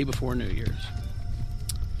the day before New Year's.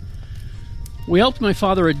 We helped my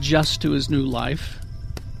father adjust to his new life,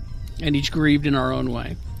 and each grieved in our own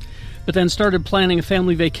way, but then started planning a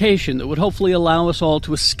family vacation that would hopefully allow us all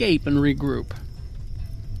to escape and regroup.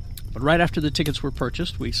 But right after the tickets were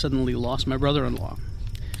purchased, we suddenly lost my brother-in-law,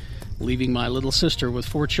 leaving my little sister with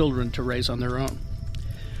 4 children to raise on their own.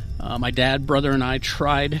 My dad, brother, and I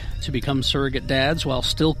tried to become surrogate dads while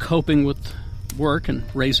still coping with work and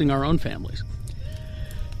raising our own families.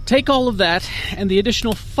 Take all of that and the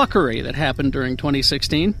additional fuckery that happened during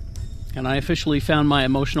 2016, and I officially found my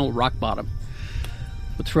emotional rock bottom.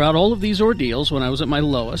 But throughout all of these ordeals, when I was at my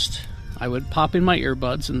lowest, I would pop in my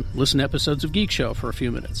earbuds and listen to episodes of Geek Show for a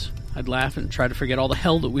few minutes. I'd laugh and try to forget all the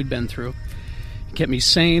hell that we'd been through. It kept me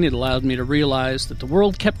sane. It allowed me to realize that the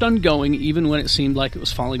world kept on going even when it seemed like it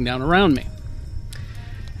was falling down around me.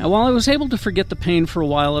 Now, while I was able to forget the pain for a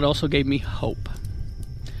while, it also gave me hope.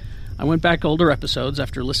 I went back to older episodes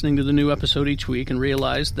after listening to the new episode each week and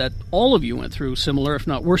realized that all of you went through similar, if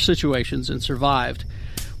not worse, situations and survived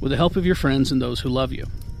with the help of your friends and those who love you.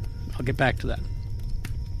 I'll get back to that.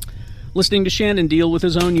 Listening to Shannon deal with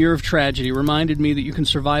his own year of tragedy reminded me that you can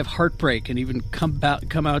survive heartbreak and even come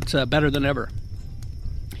out better than ever.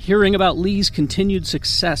 Hearing about Lee's continued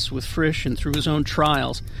success with Frisch and through his own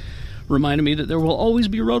trials reminded me that there will always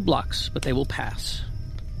be roadblocks, but they will pass.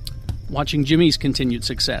 Watching Jimmy's continued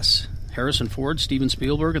success, Harrison Ford, Steven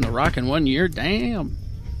Spielberg, and The Rock in 1 year, damn.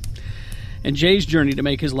 And Jay's journey to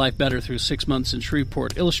make his life better through 6 months in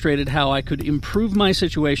Shreveport illustrated how I could improve my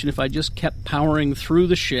situation if I just kept powering through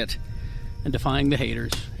the shit and defying the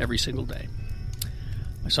haters every single day.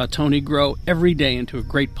 I saw Tony grow every day into a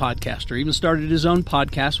great podcaster. He even started his own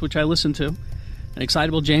podcast, which I listened to. And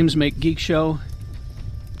Excitable James make Geek Show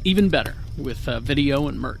even better with video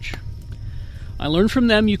and merch. I learned from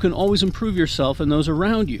them you can always improve yourself and those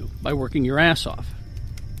around you by working your ass off.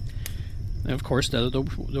 And of course,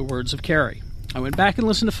 the words of Carrie. I went back and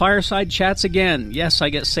listened to Fireside Chats again. Yes, I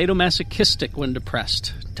get sadomasochistic when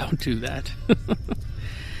depressed. Don't do that.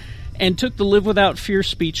 And took the Live Without Fear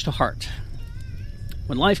speech to heart.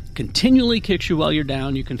 When life continually kicks you while you're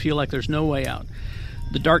down, you can feel like there's no way out.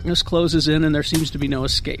 The darkness closes in and there seems to be no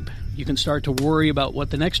escape. You can start to worry about what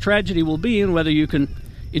the next tragedy will be and whether you can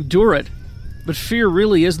endure it. But fear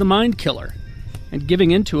really is the mind killer. And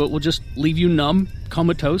giving into it will just leave you numb,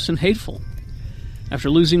 comatose, and hateful. After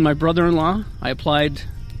losing my brother-in-law, I applied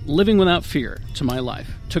Living Without Fear to my life,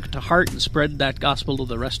 took it to heart, and spread that gospel to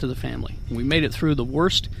the rest of the family. We made it through the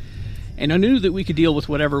worst, and I knew that we could deal with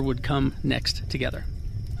whatever would come next together.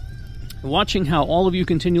 Watching how all of you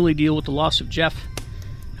continually deal with the loss of Jeff,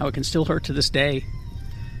 how it can still hurt to this day,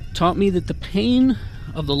 taught me that the pain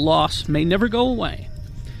of the loss may never go away,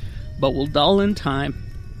 but will dull in time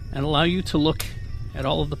and allow you to look at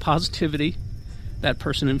all of the positivity that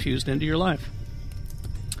person infused into your life.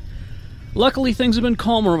 Luckily, things have been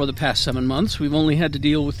calmer over the past 7 months. We've only had to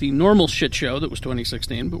deal with the normal shit show that was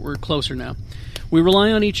 2016, but we're closer now. We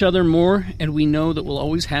rely on each other more, and we know that we'll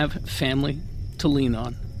always have family to lean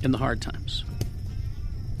on in the hard times.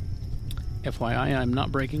 FYI, I'm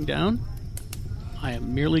not breaking down. I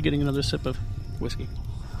am merely getting another sip of whiskey.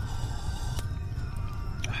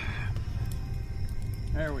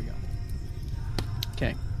 There we go.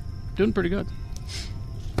 Okay. Doing pretty good.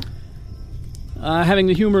 Having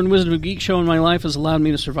the humor and wisdom of Geek Show in my life has allowed me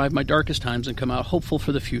to survive my darkest times and come out hopeful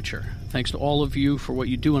for the future. Thanks to all of you for what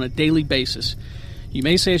you do on a daily basis. You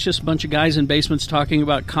may say it's just a bunch of guys in basements talking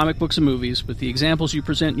about comic books and movies, but the examples you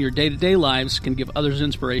present in your day-to-day lives can give others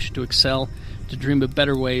inspiration to excel, to dream of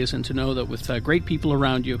better ways, and to know that with great people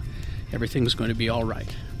around you, everything's going to be all right.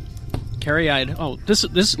 Carrie,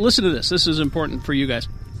 listen to this. This is important for you guys.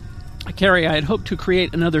 Carrie, I had hoped to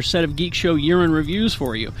create another set of Geek Show year-in reviews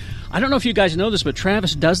for you. I don't know if you guys know this, but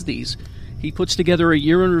Travis does these. He puts together a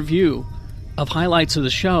year-in review of highlights of the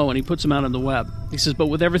show, and he puts them out on the web. He says, but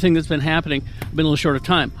with everything that's been happening, I've been a little short of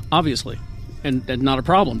time, obviously, and not a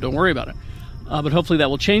problem. Don't worry about it. But hopefully that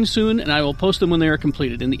will change soon, and I will post them when they are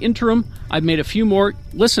completed. In the interim, I've made a few more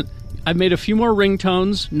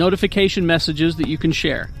ringtones, notification messages that you can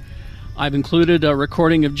share. I've included a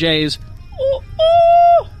recording of Jay's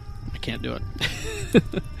I can't do it.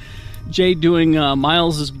 Jay doing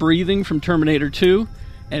Miles' breathing from Terminator 2,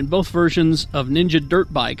 and both versions of Ninja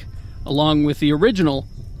Dirt Bike, along with the original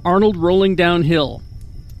Arnold rolling downhill.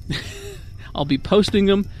 I'll be posting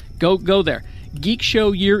them. Go there.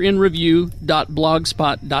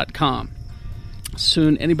 geekshowyearinreview.blogspot.com.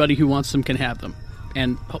 Soon, anybody who wants them can have them.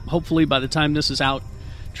 And hopefully by the time this is out,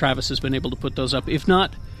 Travis has been able to put those up. If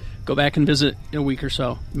not, go back and visit in a week or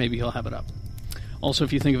so. Maybe he'll have it up. Also,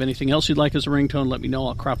 if you think of anything else you'd like as a ringtone, let me know.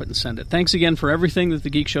 I'll crop it and send it. Thanks again for everything that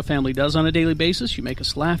the Geek Show family does on a daily basis. You make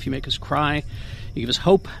us laugh. You make us cry. You give us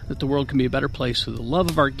hope that the world can be a better place through the love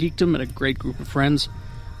of our geekdom and a great group of friends.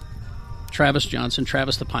 Travis Johnson,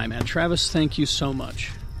 Travis the Pie Man. Travis, thank you so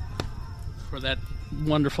much for that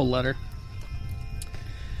wonderful letter.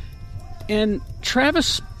 And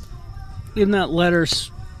Travis, in that letter,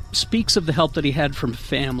 speaks of the help that he had from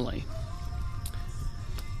family.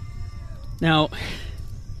 Now,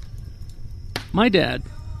 my dad,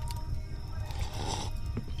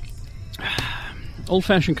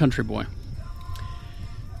 old-fashioned country boy,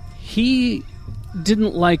 he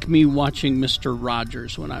didn't like me watching Mr.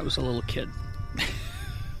 Rogers when I was a little kid.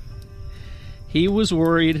 He was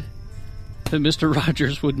worried that Mr.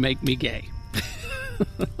 Rogers would make me gay.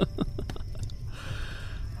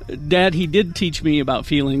 Dad, he did teach me about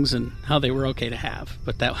feelings and how they were okay to have,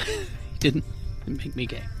 but that he didn't make me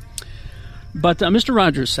gay. But Mr.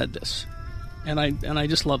 Rogers said this, and I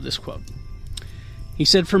just love this quote. He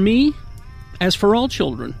said, "For me, as for all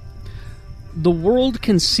children, the world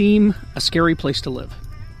can seem a scary place to live.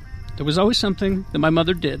 There was always something that my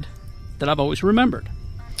mother did that I've always remembered.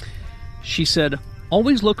 She said,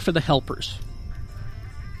 always look for the helpers.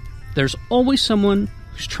 There's always someone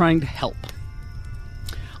who's trying to help.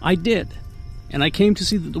 I did, and I came to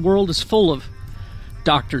see that the world is full of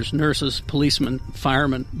doctors, nurses, policemen,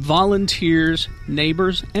 firemen, volunteers,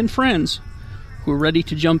 neighbors, and friends who are ready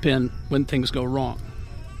to jump in when things go wrong.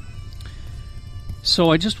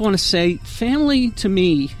 So I just want to say, family to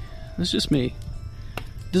me, that's just me,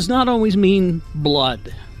 does not always mean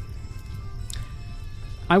blood.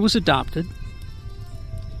 I was adopted,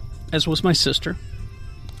 as was my sister.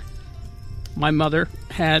 My mother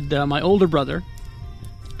had my older brother,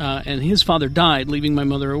 and his father died, leaving my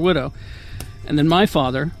mother a widow. And then my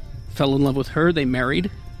father fell in love with her. They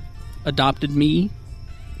married, adopted me,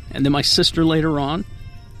 and then my sister later on.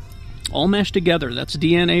 All mashed together. That's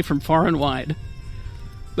DNA from far and wide.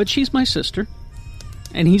 But she's my sister,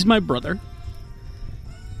 and he's my brother.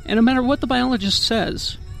 And no matter what the biologist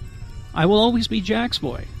says, I will always be Jack's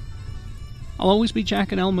boy. I'll always be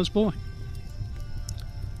Jack and Elma's boy.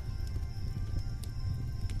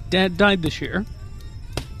 Dad died this year.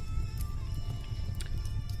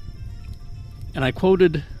 And I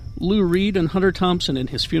quoted Lou Reed and Hunter Thompson in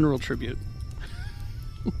his funeral tribute.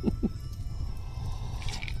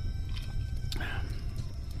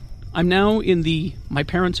 I'm now in the My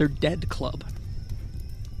Parents Are Dead club.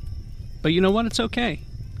 But you know what? It's okay.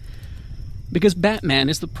 Because Batman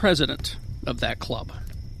is the president of that club.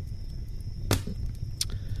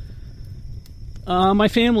 My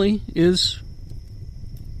family is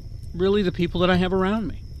really the people that I have around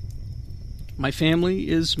me. My family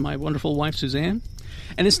is my wonderful wife, Suzanne.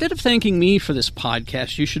 And instead of thanking me for this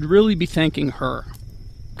podcast, you should really be thanking her.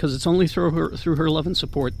 Because it's only through her love and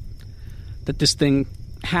support that this thing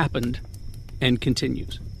happened and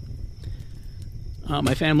continues.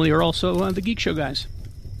 My family are also the Geek Show guys.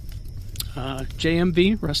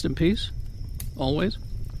 JMV, rest in peace, always.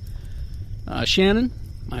 Shannon,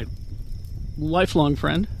 my lifelong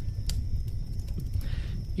friend.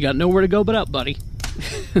 You got nowhere to go but up, buddy.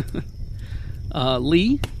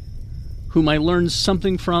 Lee, whom I learn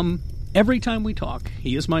something from every time we talk.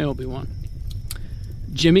 He is my Obi-Wan.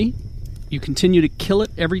 Jimmy, you continue to kill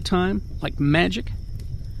it every time, like magic.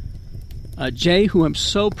 Jay, who I'm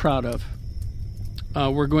so proud of.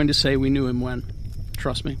 We're going to say we knew him when.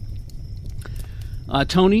 Trust me.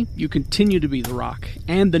 Tony, you continue to be the rock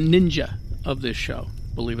and the ninja of this show.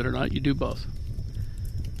 Believe it or not, you do both.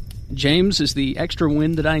 James is the extra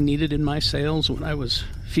wind that I needed in my sails when I was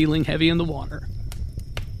feeling heavy in the water.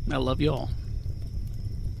 I love you all.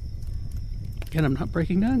 Again, I'm not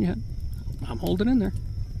breaking down yet. I'm holding in there.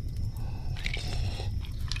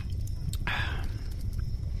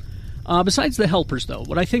 Besides the helpers, though,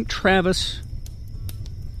 what I think Travis...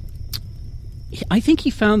 I think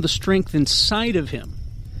he found the strength inside of him.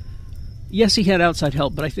 Yes, he had outside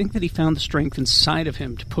help, but I think that he found the strength inside of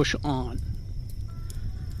him to push on.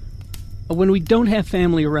 When we don't have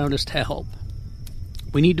family around us to help,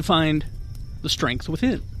 we need to find the strength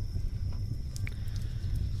within.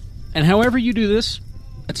 And however you do this,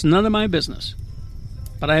 it's none of my business.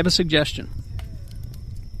 But I have a suggestion.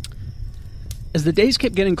 As the days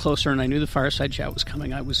kept getting closer and I knew the Fireside Chat was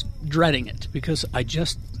coming, I was dreading it because I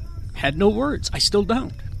just had no words. I still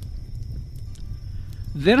don't.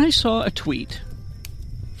 Then I saw a tweet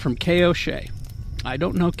from Kay O'Shea. I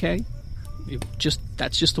don't know Kay.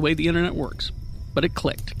 That's just the way the internet works. But it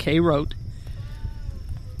clicked. Kay wrote,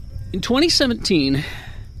 in 2017,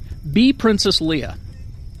 be Princess Leia.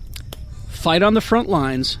 Fight on the front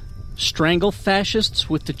lines, strangle fascists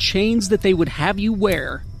with the chains that they would have you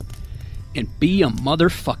wear, and be a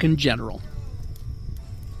motherfucking general.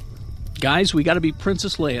 Guys, we got to be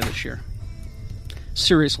Princess Leia this year.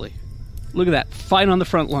 Seriously. Look at that. Fight on the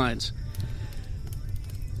front lines.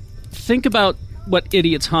 Think about what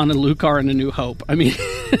idiots Han and Luke are in A New Hope. I mean,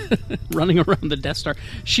 running around the Death Star.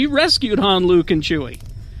 She rescued Han, Luke, and Chewie.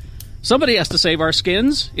 Somebody has to save our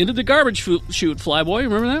skins. Into the garbage chute, Flyboy.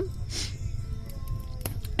 Remember that?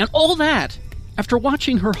 And all that after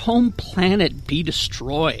watching her home planet be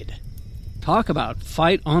destroyed. Talk about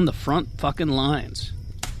fight on the front fucking lines.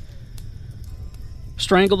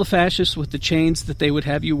 Strangle the fascists with the chains that they would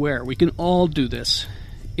have you wear. We can all do this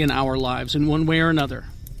in our lives in one way or another.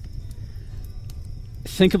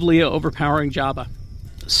 Think of Leia overpowering Jabba.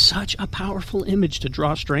 Such a powerful image to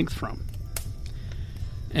draw strength from.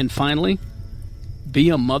 And finally, be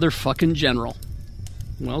a motherfucking general.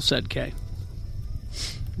 Well said, Kay.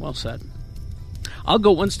 Well said. I'll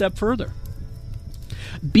go one step further.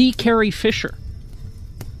 Be Carrie Fisher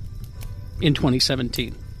in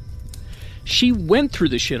 2017. She went through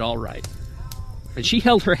the shit all right. And she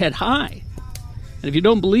held her head high. And if you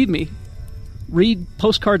don't believe me, read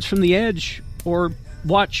Postcards from the Edge or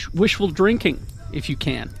watch Wishful Drinking if you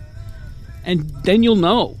can. And then you'll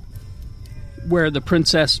know where the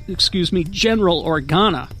General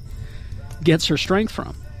Organa gets her strength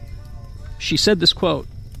from. She said this quote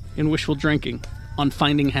in Wishful Drinking on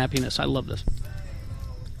Finding Happiness. I love this.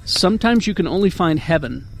 Sometimes you can only find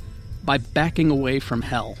heaven by backing away from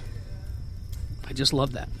hell. I just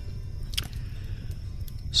love that.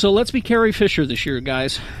 So let's be Carrie Fisher this year,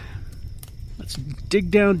 guys. Let's dig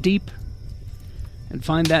down deep and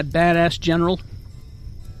find that badass general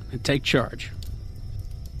and take charge.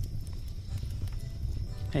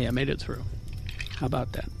 Hey, I made it through. How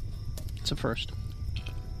about that? It's a first.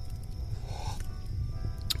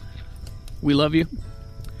 We love you.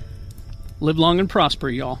 Live long and prosper,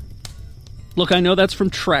 y'all. Look, I know that's from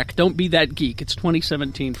Trek. Don't be that geek. It's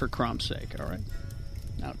 2017 for Crom's sake, all right?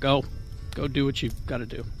 Now go do what you've got to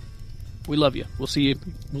do. We love you. We'll see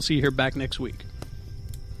you here back next week.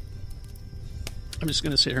 I'm just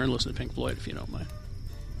going to sit here and listen to Pink Floyd if you don't mind.